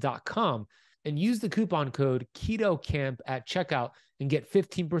upgradedformulas.com and use the coupon code KETOCAMP at checkout and get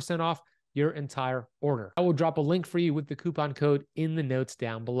 15% off your entire order. I will drop a link for you with the coupon code in the notes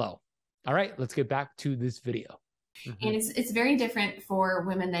down below. All right, let's get back to this video. And it's very different for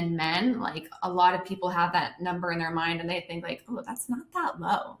women than men. Like, a lot of people have that number in their mind and they think like, oh, that's not that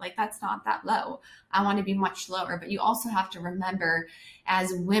low. Like, that's not that low. I want to be much lower. But you also have to remember,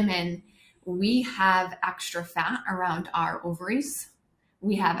 as women, we have extra fat around our ovaries.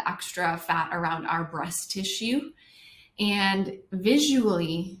 We have extra fat around our breast tissue. And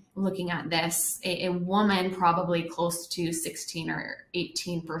visually looking at this, a woman probably close to 16 or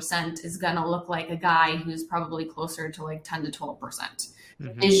 18% is going to look like a guy who's probably closer to like 10 to 12%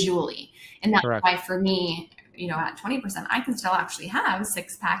 visually. And that's why for me, you know, at 20%, I can still actually have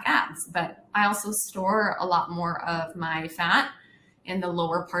six-pack abs, but I also store a lot more of my fat in the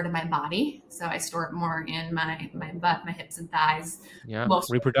lower part of my body. So I store it more in my butt, my hips and thighs. Yeah,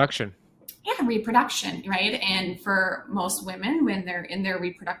 reproduction. Yeah, reproduction, right? And for most women, when they're in their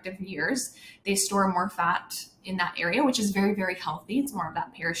reproductive years, they store more fat in that area, which is very, very healthy. It's more of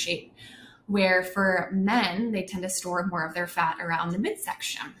that pear shape. Where for men, they tend to store more of their fat around the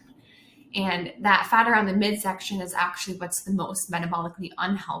midsection. And that fat around the midsection is actually what's the most metabolically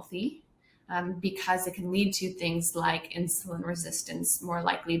unhealthy. because it can lead to things like insulin resistance more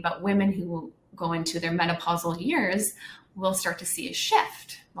likely. But women who go into their menopausal years will start to see a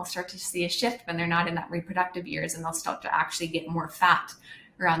shift. They'll start to see a shift when they're not in that reproductive years, and they'll start to actually get more fat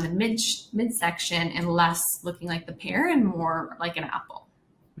around the midsection and less looking like the pear and more like an apple.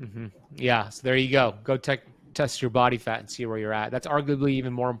 Mm-hmm. Yeah. So there you go. Go test your body fat and see where you're at. That's arguably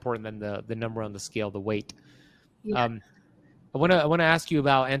even more important than the number on the scale, the weight. Yeah. I want to ask you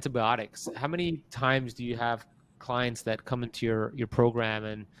about antibiotics. How many times do you have clients that come into your program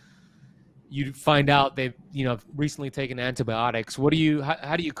and you find out they've, recently taken antibiotics? How do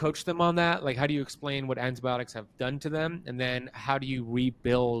you coach them on that? Like, how do you explain what antibiotics have done to them? And then how do you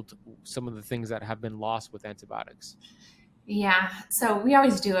rebuild some of the things that have been lost with antibiotics? Yeah. So we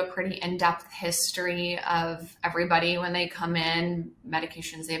always do a pretty in-depth history of everybody when they come in,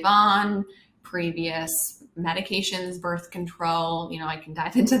 medications they've on, previous medications, birth control, I can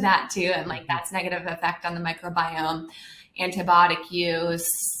dive into that too. And like that's negative effect on the microbiome, antibiotic use,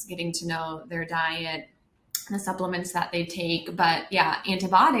 getting to know their diet, the supplements that they take. But yeah,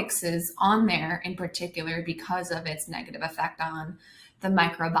 antibiotics is on there in particular because of its negative effect on the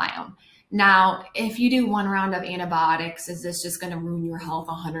microbiome. Now, if you do one round of antibiotics, is this just going to ruin your health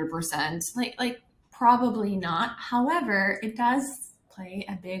 100%? Like probably not. However, it does play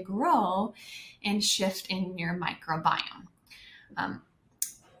a big role in shift in your microbiome.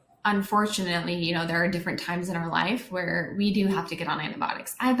 Unfortunately, there are different times in our life where we do have to get on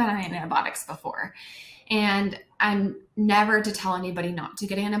antibiotics. I've been on antibiotics before, and I'm never to tell anybody not to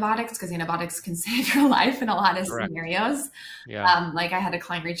get antibiotics because antibiotics can save your life in a lot of scenarios. Yeah. Like I had a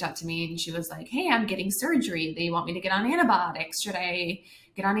client reach out to me and she was like, "Hey, I'm getting surgery. They want me to get on antibiotics. Should I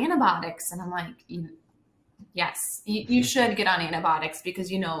get on antibiotics?" And I'm like, yes, you should get on antibiotics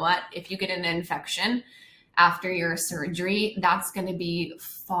because you know what? If you get an infection after your surgery, that's going to be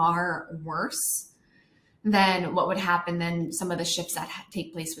far worse than what would happen than some of the shifts that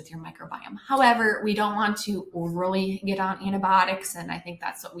take place with your microbiome. However, we don't want to overly get on antibiotics. And I think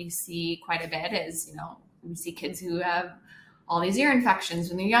that's what we see quite a bit is, we see kids who have all these ear infections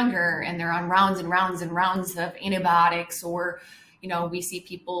when they're younger and they're on rounds and rounds and rounds of antibiotics, or we see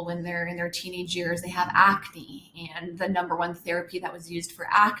people when they're in their teenage years, they have acne, and the number one therapy that was used for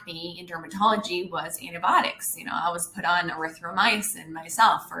acne in dermatology was antibiotics. I was put on erythromycin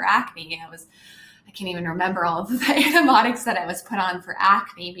myself for acne. I can't even remember all of the antibiotics that I was put on for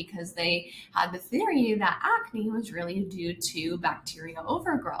acne because they had the theory that acne was really due to bacterial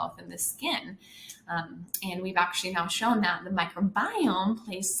overgrowth in the skin. And we've actually now shown that the microbiome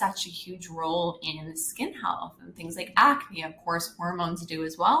plays such a huge role in skin health and things like acne. Of course, hormones do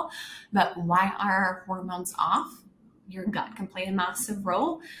as well. But why are hormones off? Your gut can play a massive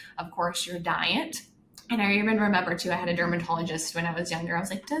role. Of course, your diet. And I even remember too, I had a dermatologist when I was younger. I was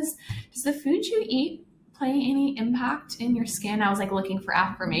like, does the food you eat play any impact in your skin? I was like looking for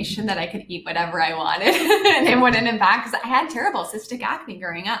affirmation that I could eat whatever I wanted and it wouldn't impact, because I had terrible cystic acne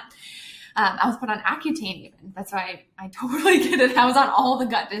growing up. I was put on Accutane even. That's why I totally get it. I was on all the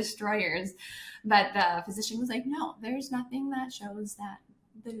gut destroyers. But the physician was like, no, there's nothing that shows that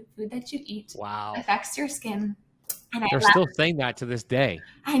the food that you eat affects your skin. And they're still saying that to this day.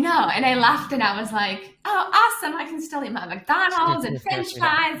 I know. And I laughed and I was like, oh, awesome. I can still eat my McDonald's and French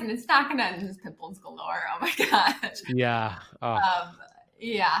fries and it's not going to, and just pimples galore. Oh my gosh. Yeah. Oh.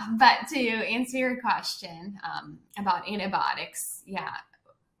 Yeah. But to answer your question about antibiotics,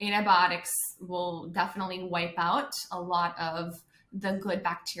 antibiotics will definitely wipe out a lot of the good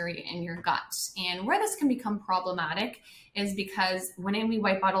bacteria in your gut. And where this can become problematic is because when we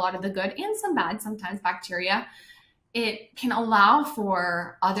wipe out a lot of the good and some bad, sometimes bacteria, it can allow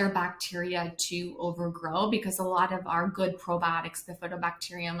for other bacteria to overgrow, because a lot of our good probiotics,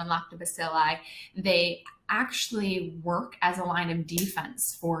 bifidobacterium and lactobacilli, they actually work as a line of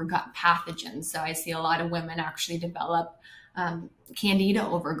defense for gut pathogens. So I see a lot of women actually develop candida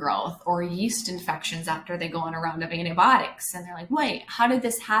overgrowth or yeast infections after they go on a round of antibiotics. And they're like, wait, how did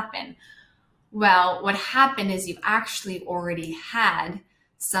this happen? Well, what happened is you actually already had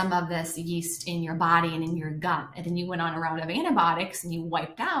some of this yeast in your body and in your gut. And then you went on a round of antibiotics and you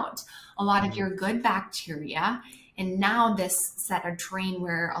wiped out a lot of your good bacteria. And now this set a train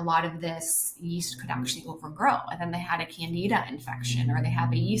where a lot of this yeast could actually overgrow. And then they had a candida infection or they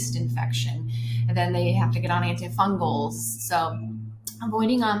have a yeast infection. And then they have to get on antifungals. So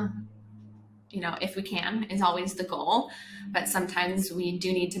avoiding them, if we can, is always the goal. But sometimes we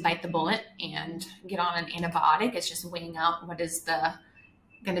do need to bite the bullet and get on an antibiotic. It's just weighing out what is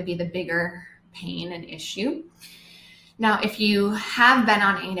going to be the bigger pain and issue. Now, if you have been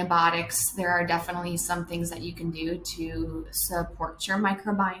on antibiotics, there are definitely some things that you can do to support your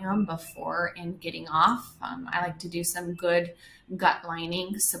microbiome before and getting off. I like to do some good gut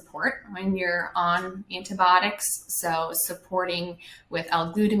lining support when you're on antibiotics. So supporting with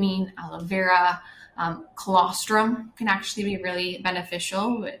L-glutamine, aloe vera, colostrum can actually be really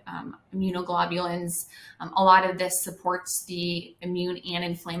beneficial with immunoglobulins. A lot of this supports the immune and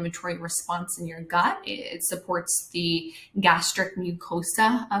inflammatory response in your gut. It supports the gastric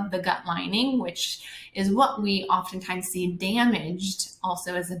mucosa of the gut lining, which is what we oftentimes see damaged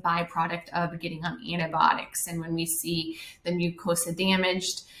also as a byproduct of getting on antibiotics. And when we see the mucosa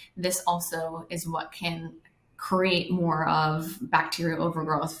damaged, this also is what can create more of bacterial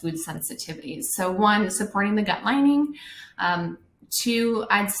overgrowth, food sensitivities. So one, supporting the gut lining. Two,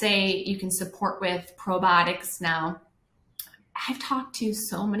 I'd say you can support with probiotics. Now, I've talked to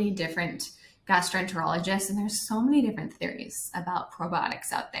so many different gastroenterologists, and there's so many different theories about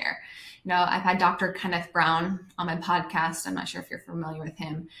probiotics out there. You know, I've had Dr. Kenneth Brown on my podcast. I'm not sure if you're familiar with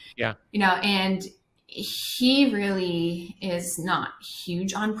him. Yeah. You know, and he really is not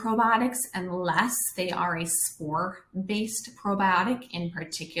huge on probiotics unless they are a spore-based probiotic in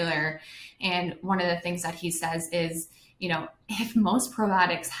particular. And one of the things that he says is, you know, if most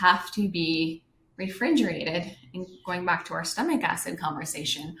probiotics have to be refrigerated, and going back to our stomach acid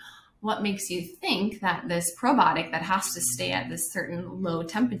conversation, what makes you think that this probiotic that has to stay at this certain low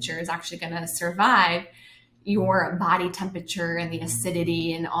temperature is actually going to survive your body temperature and the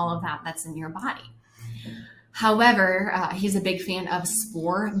acidity and all of that that's in your body? However, he's a big fan of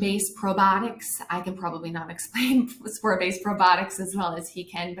spore-based probiotics. I can probably not explain spore-based probiotics as well as he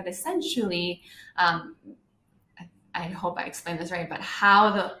can, but essentially, I hope I explained this right, but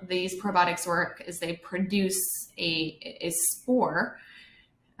how these probiotics work is they produce a spore,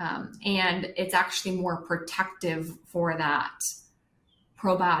 and it's actually more protective for that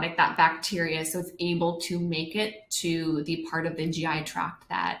probiotic, that bacteria, so it's able to make it to the part of the GI tract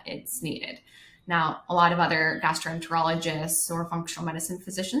that it's needed. Now, a lot of other gastroenterologists or functional medicine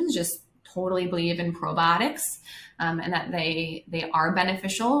physicians just totally believe in probiotics, and that they are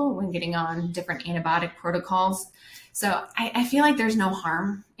beneficial when getting on different antibiotic protocols. So I feel like there's no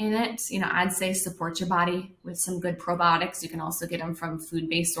harm in it. You know, I'd say support your body with some good probiotics. You can also get them from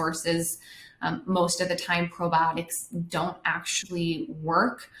food-based sources. Most of the time, probiotics don't actually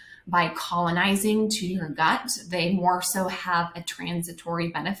work by colonizing to your gut. They more so have a transitory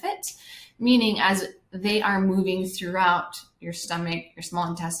benefit, meaning as they are moving throughout your stomach, your small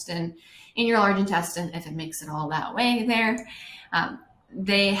intestine, and your large intestine, if it makes it all that way there,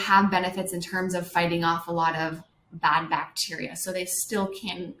 they have benefits in terms of fighting off a lot of bad bacteria. So they still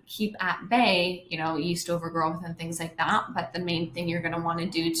can keep at bay, you know, yeast overgrowth and things like that. But the main thing you're going to want to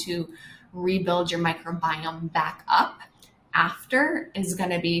do to rebuild your microbiome back up after is going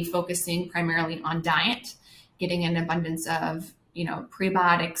to be focusing primarily on diet, getting an abundance of, you know,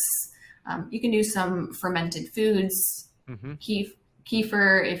 prebiotics. You can do some fermented foods,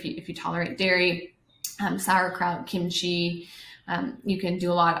 kefir if you tolerate dairy, sauerkraut, kimchi. You can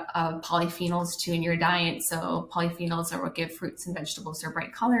do a lot of polyphenols too in your diet. So polyphenols are what give fruits and vegetables their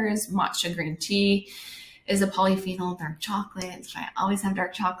bright colors. Matcha green tea is a polyphenol. Dark chocolate. So I always have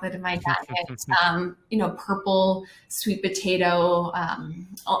dark chocolate in my diet. You know, purple sweet potato.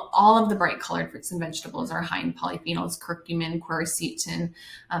 All of the bright colored fruits and vegetables are high in polyphenols, curcumin, quercetin.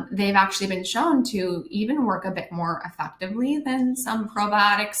 They've actually been shown to even work a bit more effectively than some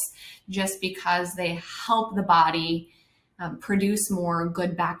probiotics, just because they help the body produce more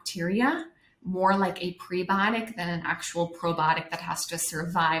good bacteria, more like a prebiotic than an actual probiotic that has to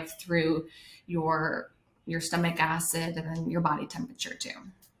survive through your stomach acid and then your body temperature too.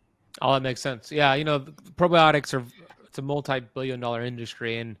 Oh, that makes sense. Yeah, you know, probiotics it's a multi-billion-dollar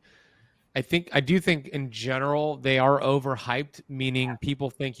industry, and I do think in general they are overhyped, meaning people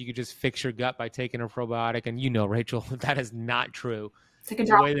think you could just fix your gut by taking a probiotic, and you know, Rachel, that is not true. It's like a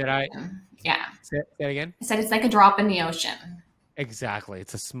drop. The way that yeah. Say that again. I said it's like a drop in the ocean. Exactly,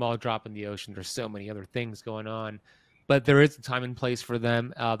 it's a small drop in the ocean. There's so many other things going on, but there is a time and place for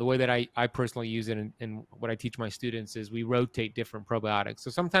them. The way that I personally use it and what I teach my students is we rotate different probiotics. So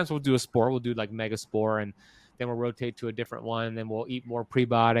sometimes we'll do a spore, we'll do like mega spore, and then we'll rotate to a different one, and then we'll eat more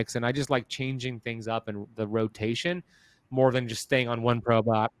prebiotics. And I just like changing things up and the rotation more than just staying on one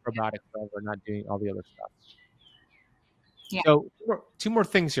probiotic forever, not doing all the other stuff. Yeah. So two more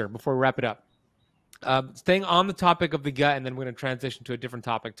things here before we wrap it up. Staying on the topic of the gut, and then we're going to transition to a different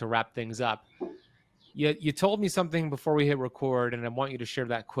topic to wrap things up. You told me something before we hit record, and I want you to share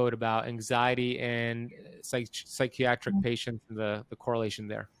that quote about anxiety and psychiatric patients and the correlation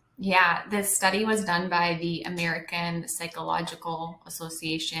there. Yeah, this study was done by the American Psychological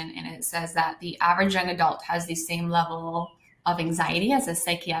Association, and it says that the average young adult has the same level of anxiety as a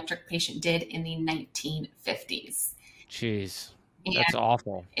psychiatric patient did in the 1950s. Jeez, And that's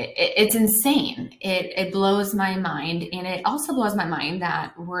awful. it's insane. It blows my mind. And it also blows my mind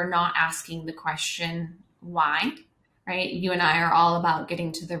that we're not asking the question, why, right? You and I are all about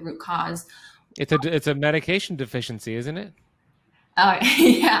getting to the root cause. It's a medication deficiency, isn't it? Oh,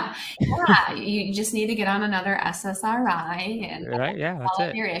 yeah. Yeah. You just need to get on another SSRI and Right? Yeah, that's all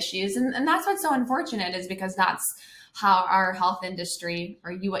of it. your issues. And that's what's so unfortunate, is because that's how our health industry,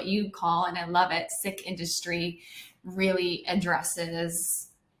 or what you call, and I love it, sick industry, really addresses,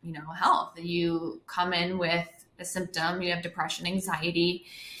 health. You come in with a symptom, you have depression, anxiety,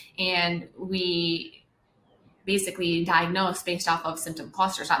 and we basically diagnose based off of symptom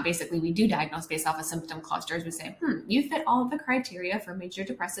clusters. Not basically, we do diagnose based off of symptom clusters. We say, you fit all of the criteria for major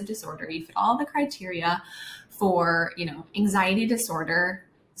depressive disorder. You fit all the criteria for, anxiety disorder.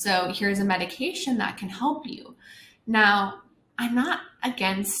 So here's a medication that can help you. Now, I'm not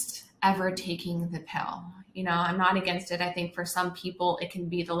against ever taking the pill. I'm not against it. I think for some people, it can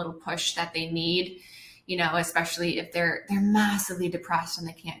be the little push that they need, especially if they're massively depressed and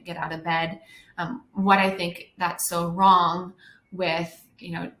they can't get out of bed. What I think that's so wrong with,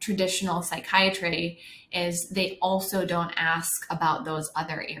 traditional psychiatry is they also don't ask about those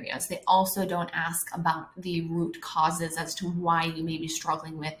other areas. They also don't ask about the root causes as to why you may be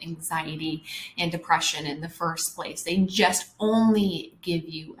struggling with anxiety and depression in the first place. They just only give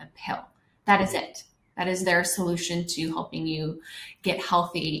you a pill. That is it. That is their solution to helping you get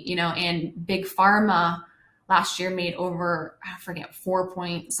healthy, and big pharma last year made over, I forget,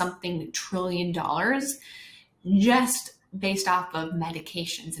 4-point-something trillion just based off of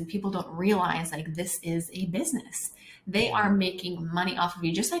medications. And people don't realize, like, this is a business. They are making money off of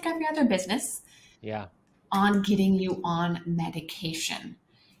you, just like every other business. Yeah. On getting you on medication.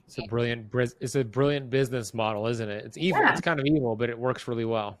 It's a brilliant business model, isn't it? It's evil. Yeah. It's kind of evil, but it works really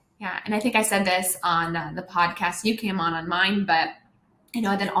well. Yeah. And I think I said this on the podcast you came on mine, but,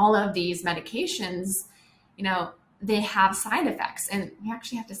 then all of these medications, they have side effects. And we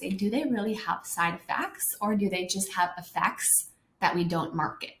actually have to say, do they really have side effects, or do they just have effects that we don't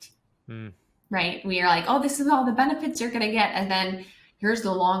market? Right? We are like, oh, this is all the benefits you're going to get. And then here's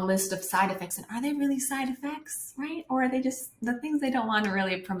the long list of side effects. And are they really side effects, right? Or are they just the things they don't want to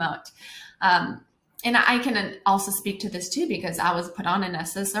really promote? And I can also speak to this too, because I was put on an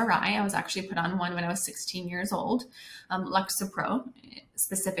SSRI. I was actually put on one when I was 16 years old, Lexapro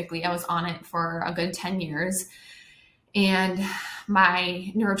specifically. I was on it for a good 10 years. And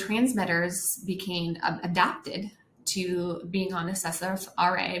my neurotransmitters became adapted to being on this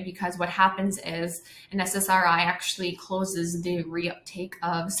SSRI, because what happens is an SSRI actually closes the reuptake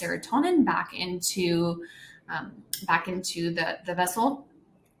of serotonin back into the vessel.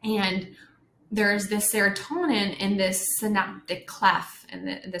 And there's this serotonin in this synaptic cleft in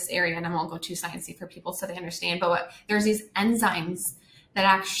this area, and I won't go too sciencey for people so they understand, but there's these enzymes that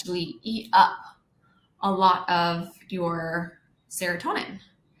actually eat up a lot of your serotonin.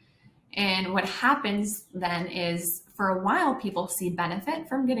 And what happens then is, for a while, people see benefit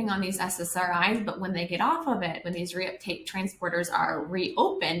from getting on these SSRIs, but when they get off of it, when these reuptake transporters are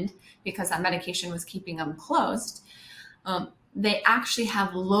reopened because that medication was keeping them closed, they actually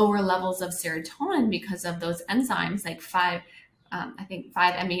have lower levels of serotonin because of those enzymes, like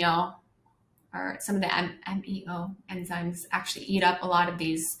 5-MeO, or some of the MEO enzymes actually eat up a lot of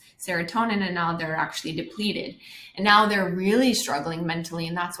these serotonin, and now they're actually depleted. And now they're really struggling mentally.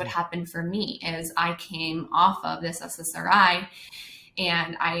 And that's what happened for me, is I came off of this SSRI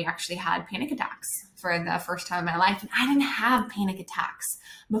and I actually had panic attacks for the first time in my life. And I didn't have panic attacks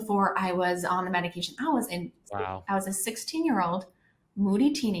before I was on the medication. I was a 16-year-old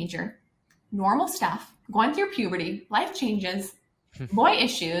moody teenager, normal stuff, going through puberty, life changes, boy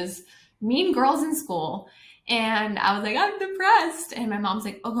issues, mean girls in school. And I was like, I'm depressed. And my mom's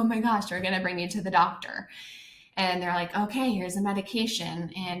like, oh my gosh, we're going to bring you to the doctor. And they're like, okay, here's a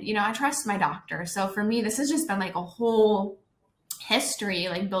medication. And, I trust my doctor. So for me, this has just been like a whole history,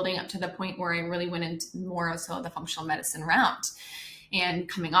 like building up to the point where I really went into more so the functional medicine route. And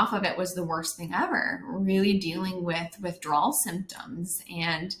coming off of it was the worst thing ever, really dealing with withdrawal symptoms.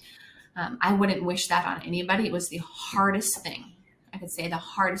 And I wouldn't wish that on anybody. It was the hardest thing. I could say the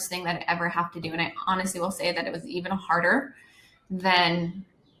hardest thing that I ever have to do. And I honestly will say that it was even harder than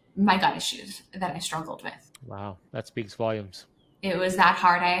my gut issues that I struggled with. Wow. That speaks volumes. It was that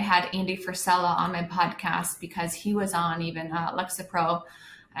hard. I had Andy Frisella on my podcast because he was on even Lexapro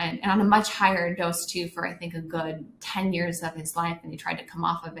and on a much higher dose too, for I think a good 10 years of his life. And he tried to come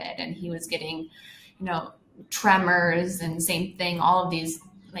off of it, and he was getting, tremors and same thing, all of these,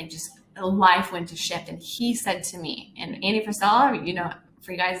 like, just life went to shit. And he said to me, and Andy Frisella,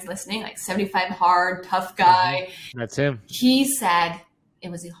 for you guys listening, like 75 hard, tough guy. That's him. He said it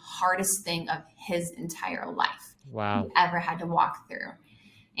was the hardest thing of his entire life. Wow. He ever had to walk through.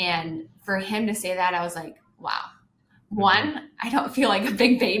 And for him to say that, I was like, wow. One, I don't feel like a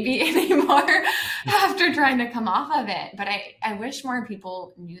big baby anymore after trying to come off of it. But I wish more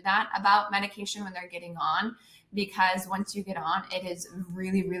people knew that about medication when they're getting on, because once you get on, it is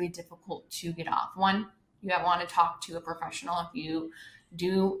really, really difficult to get off. One, you want to talk to a professional if you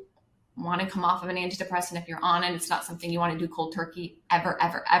do want to come off of an antidepressant. If you're on it, it's not something you want to do cold turkey ever,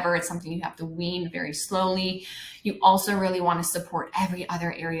 ever, ever. It's something you have to wean very slowly. You also really want to support every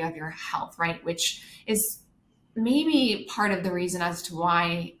other area of your health, right? Which is maybe part of the reason as to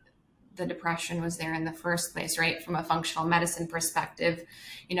why the depression was there in the first place, right? From a functional medicine perspective,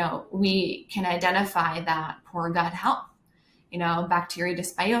 we can identify that poor gut health, bacteria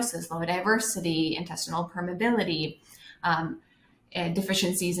dysbiosis, low diversity, intestinal permeability,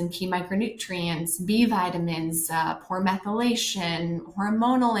 deficiencies in key micronutrients, B vitamins, poor methylation,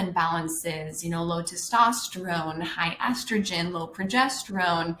 hormonal imbalances, low testosterone, high estrogen, low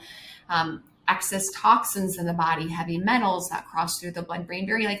progesterone, excess toxins in the body, heavy metals that cross through the blood-brain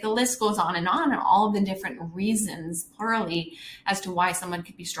barrier. Like, the list goes on, and all of the different reasons, plurally, as to why someone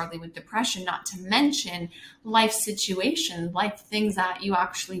could be struggling with depression, not to mention life situations, life things that you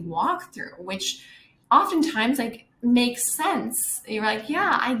actually walk through, which oftentimes, like, makes sense. You're like,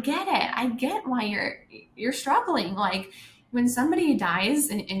 yeah, I get it. I get why you're struggling. Like, when somebody dies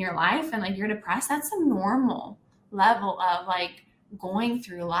in your life and, like, you're depressed, that's a normal level of, like, going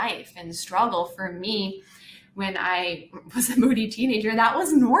through life and struggle. For me, when I was a moody teenager, that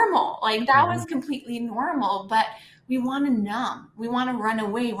was normal. Like, that was completely normal. But we want to numb. We want to run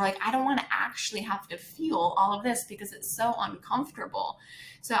away. We're like, I don't want to actually have to feel all of this because it's so uncomfortable.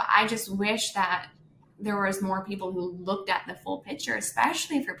 So I just wish that there was more people who looked at the full picture,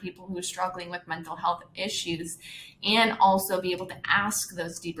 especially for people who are struggling with mental health issues, and also be able to ask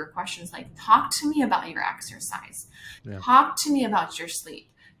those deeper questions, like, talk to me about your exercise. Yeah. Talk to me about your sleep.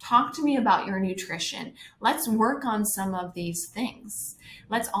 Talk to me about your nutrition. Let's work on some of these things.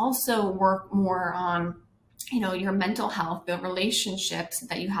 Let's also work more on, your mental health, the relationships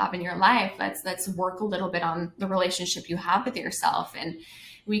that you have in your life. Let's work a little bit on the relationship you have with yourself. And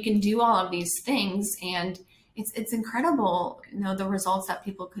we can do all of these things, and it's incredible, the results that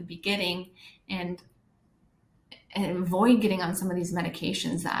people could be getting, and avoid getting on some of these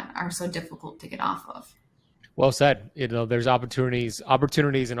medications that are so difficult to get off of. Well said. There's opportunities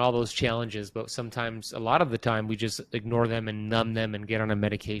and all those challenges, but sometimes, a lot of the time, we just ignore them and numb them and get on a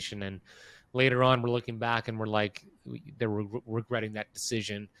medication. And later on, we're looking back and we're like, they're regretting that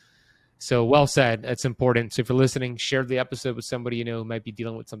decision. So well said. That's important. So if you're listening, share the episode with somebody who might be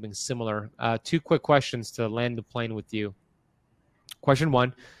dealing with something similar. 2 quick questions to land the plane with you. Question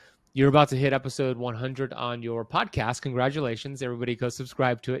 1, you're about to hit episode 100 on your podcast. Congratulations. Everybody go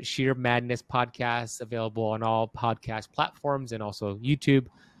subscribe to it. Scheer Madness Podcast, available on all podcast platforms and also YouTube.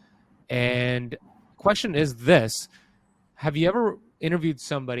 And question is this: have you ever interviewed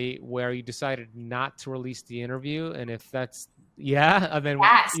somebody where you decided not to release the interview? And if that's and then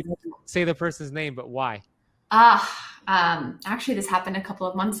yes. You don't say the person's name, but why? Actually, this happened a couple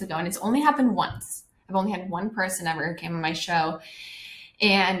of months ago, and it's only happened once. I've only had one person ever came on my show,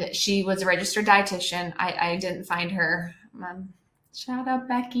 and she was a registered dietitian. I didn't find her. Shout out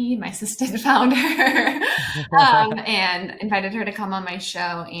Becky, my assistant found her, and invited her to come on my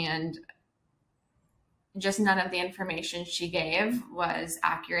show, and just none of the information she gave was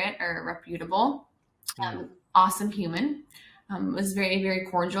accurate or reputable. Awesome human. Was very, very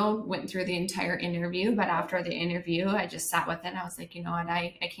cordial, went through the entire interview. But after the interview, I just sat with it and I was like, you know what,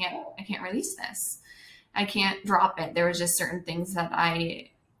 I can't release this. I can't drop it. There was just certain things that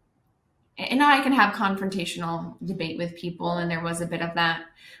I can have confrontational debate with people, and there was a bit of that,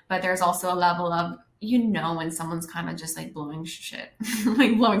 but there's also a level of, when someone's kind of just like blowing shit,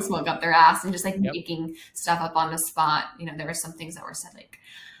 like blowing smoke up their ass and just like making stuff up on the spot. There were some things that were said, like,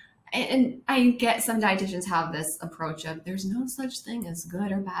 and I get some dietitians have this approach of there's no such thing as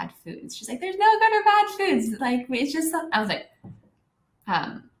good or bad foods. She's like, there's no good or bad foods. Like, it's just, I was like,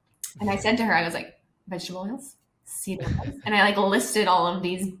 and I said to her, I was like, vegetable oils, seed oils. And I like listed all of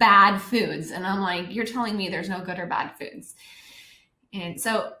these bad foods. And I'm like, you're telling me there's no good or bad foods. And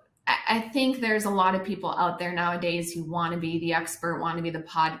so I think there's a lot of people out there nowadays who want to be the expert, want to be the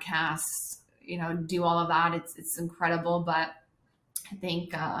podcast, do all of that. It's incredible. But I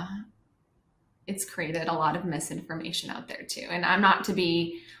think it's created a lot of misinformation out there too. And I'm not to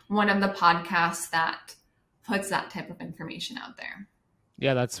be one of the podcasts that puts that type of information out there.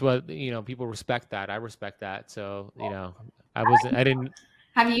 Yeah, that's what, people respect that. I respect that. So, I didn't.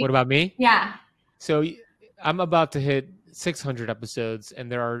 Have you? What about me? Yeah. So I'm about to hit 600 episodes,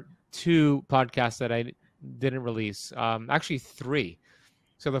 and there are 2 podcasts that I didn't release. Actually 3.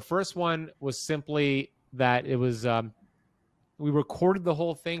 So the first one was simply that it was, we recorded the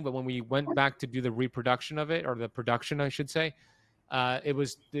whole thing, but when we went back to do the reproduction of it, or the production, I should say, it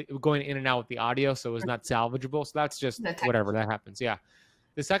was going in and out with the audio, so it was not salvageable. So that's just whatever, that happens. Yeah.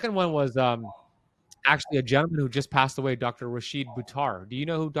 The second one was actually a gentleman who just passed away, Dr. Rashid Buttar. Do you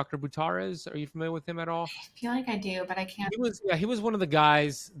know who Dr. Buttar is? Are you familiar with him at all? I feel like I do, but I can't. He was one of the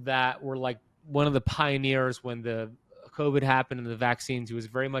guys that were like one of the pioneers when the COVID happened and the vaccines. He was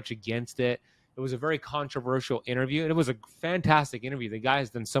very much against it. It was a very controversial interview, and it was a fantastic interview. The guy has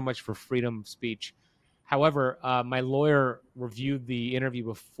done so much for freedom of speech. However, my lawyer reviewed the interview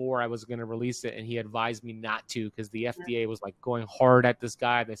before I was going to release it, and he advised me not to because the FDA was like going hard at this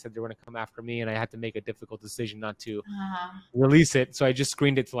guy. They said they were going to come after me, and I had to make a difficult decision not to release it. So I just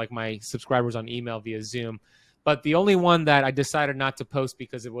screened it to like my subscribers on email via Zoom. But the only one that I decided not to post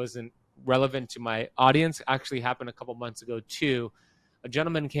because it wasn't relevant to my audience actually happened a couple months ago too. A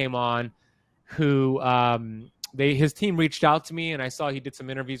gentleman came on who his team reached out to me, and I saw he did some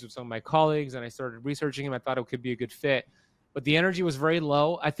interviews with some of my colleagues, and I started researching him. I thought it could be a good fit, but the energy was very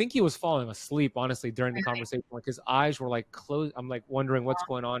low. I think he was falling asleep, honestly, during the conversation. Like his eyes were like closed. I'm like wondering what's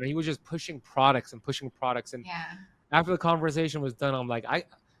going on. And he was just pushing products. And after the conversation was done, I'm like,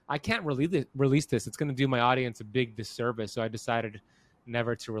 I can't release this. It's going to do my audience a big disservice. So I decided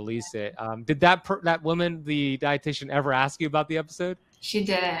never to release it. Did that woman, the dietitian, ever ask you about the episode? She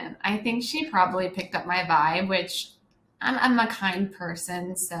didn't. I think she probably picked up my vibe, which I'm a kind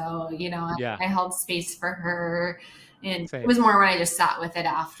person. So, I held space for her. And Same. It was more when I just sat with it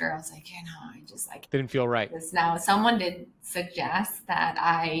after. I was like, I just like didn't feel right. Now, someone did suggest that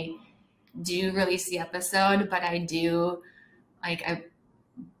I do release the episode, but I do I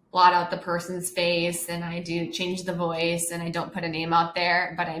blot out the person's face and I do change the voice and I don't put a name out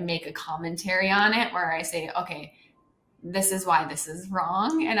there, but I make a commentary on it where I say, okay, this is why this is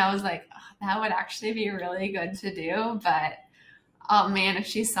wrong. And I was like, that would actually be really good to do. But oh man, if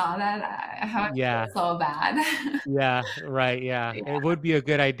she saw that, I would feel so bad. Yeah, right. Yeah. It would be a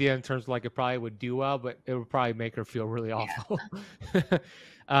good idea in terms of like it probably would do well, but it would probably make her feel really awful.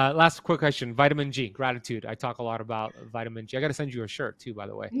 Last quick question. Vitamin G, gratitude. I talk a lot about vitamin G. I got to send you a shirt too, by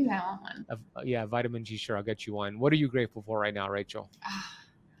the way. Yeah, I want one. Vitamin G shirt. I'll get you one. What are you grateful for right now, Rachel?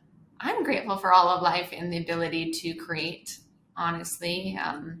 I'm grateful for all of life and the ability to create, honestly.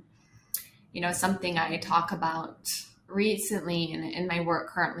 Something I talk about recently in my work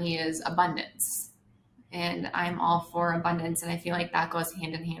currently is abundance. And I'm all for abundance. And I feel like that goes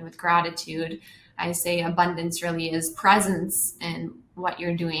hand in hand with gratitude. I say abundance really is presence in what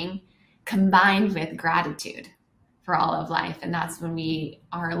you're doing combined with gratitude for all of life. And that's when we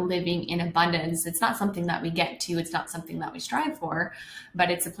are living in abundance. It's not something that we get to. It's not something that we strive for, but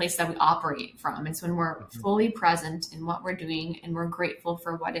it's a place that we operate from. It's when we're fully present in what we're doing and we're grateful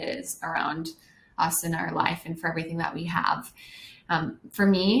for what is around us in our life and for everything that we have. For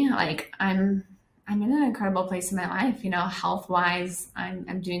me, I'm in an incredible place in my life, health wise,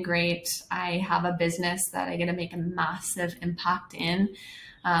 I'm doing great. I have a business that I get to make a massive impact in,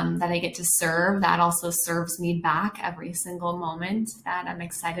 that I get to serve. That also serves me back every single moment that I'm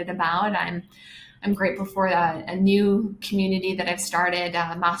excited about. I'm grateful for a new community that I've started,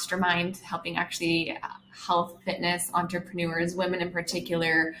 a mastermind, helping actually health, fitness, entrepreneurs, women in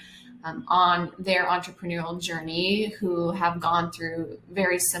particular, on their entrepreneurial journey who have gone through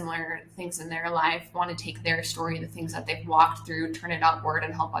very similar things in their life, want to take their story, the things that they've walked through, turn it outward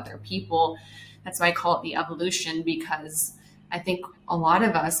and help other people. That's why I call it the evolution, because I think a lot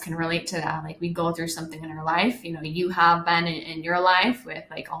of us can relate to that. Like we go through something in our life, you have been in your life with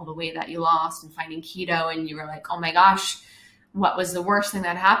like all the weight that you lost and finding keto. And you were like, oh my gosh, what was the worst thing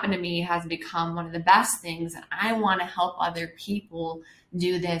that happened to me has become one of the best things. And I want to help other people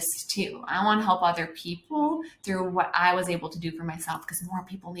do this too. I want to help other people through what I was able to do for myself, because more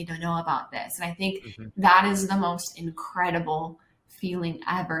people need to know about this. And I think that is the most incredible feeling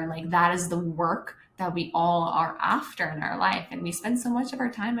ever. Like that is the work that we all are after in our life. And we spend so much of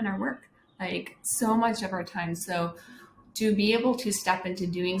our time in our work, like so much of our time. So to be able to step into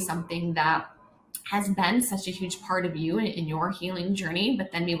doing something that has been such a huge part of you in your healing journey,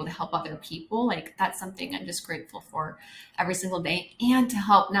 but then be able to help other people, like that's something I'm just grateful for every single day, and to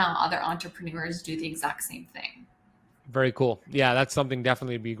help now other entrepreneurs do the exact same thing. Very cool. Yeah, that's something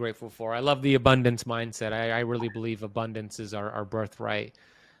definitely to be grateful for. I love the abundance mindset. I really believe abundance is our birthright.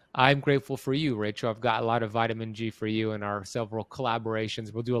 I'm grateful for you, Rachel. I've got a lot of vitamin G for you in our several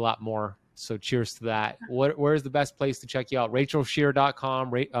collaborations. We'll do a lot more. So cheers to that. Where's the best place to check you out?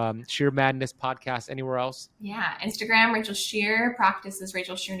 RachelScheer.com, Scheer Madness Podcast, anywhere else? Yeah, Instagram, Rachel Scheer, practices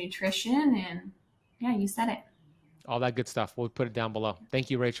Rachel Scheer Nutrition, and yeah, you said it. All that good stuff. We'll put it down below.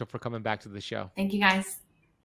 Thank you, Rachel, for coming back to the show. Thank you, guys.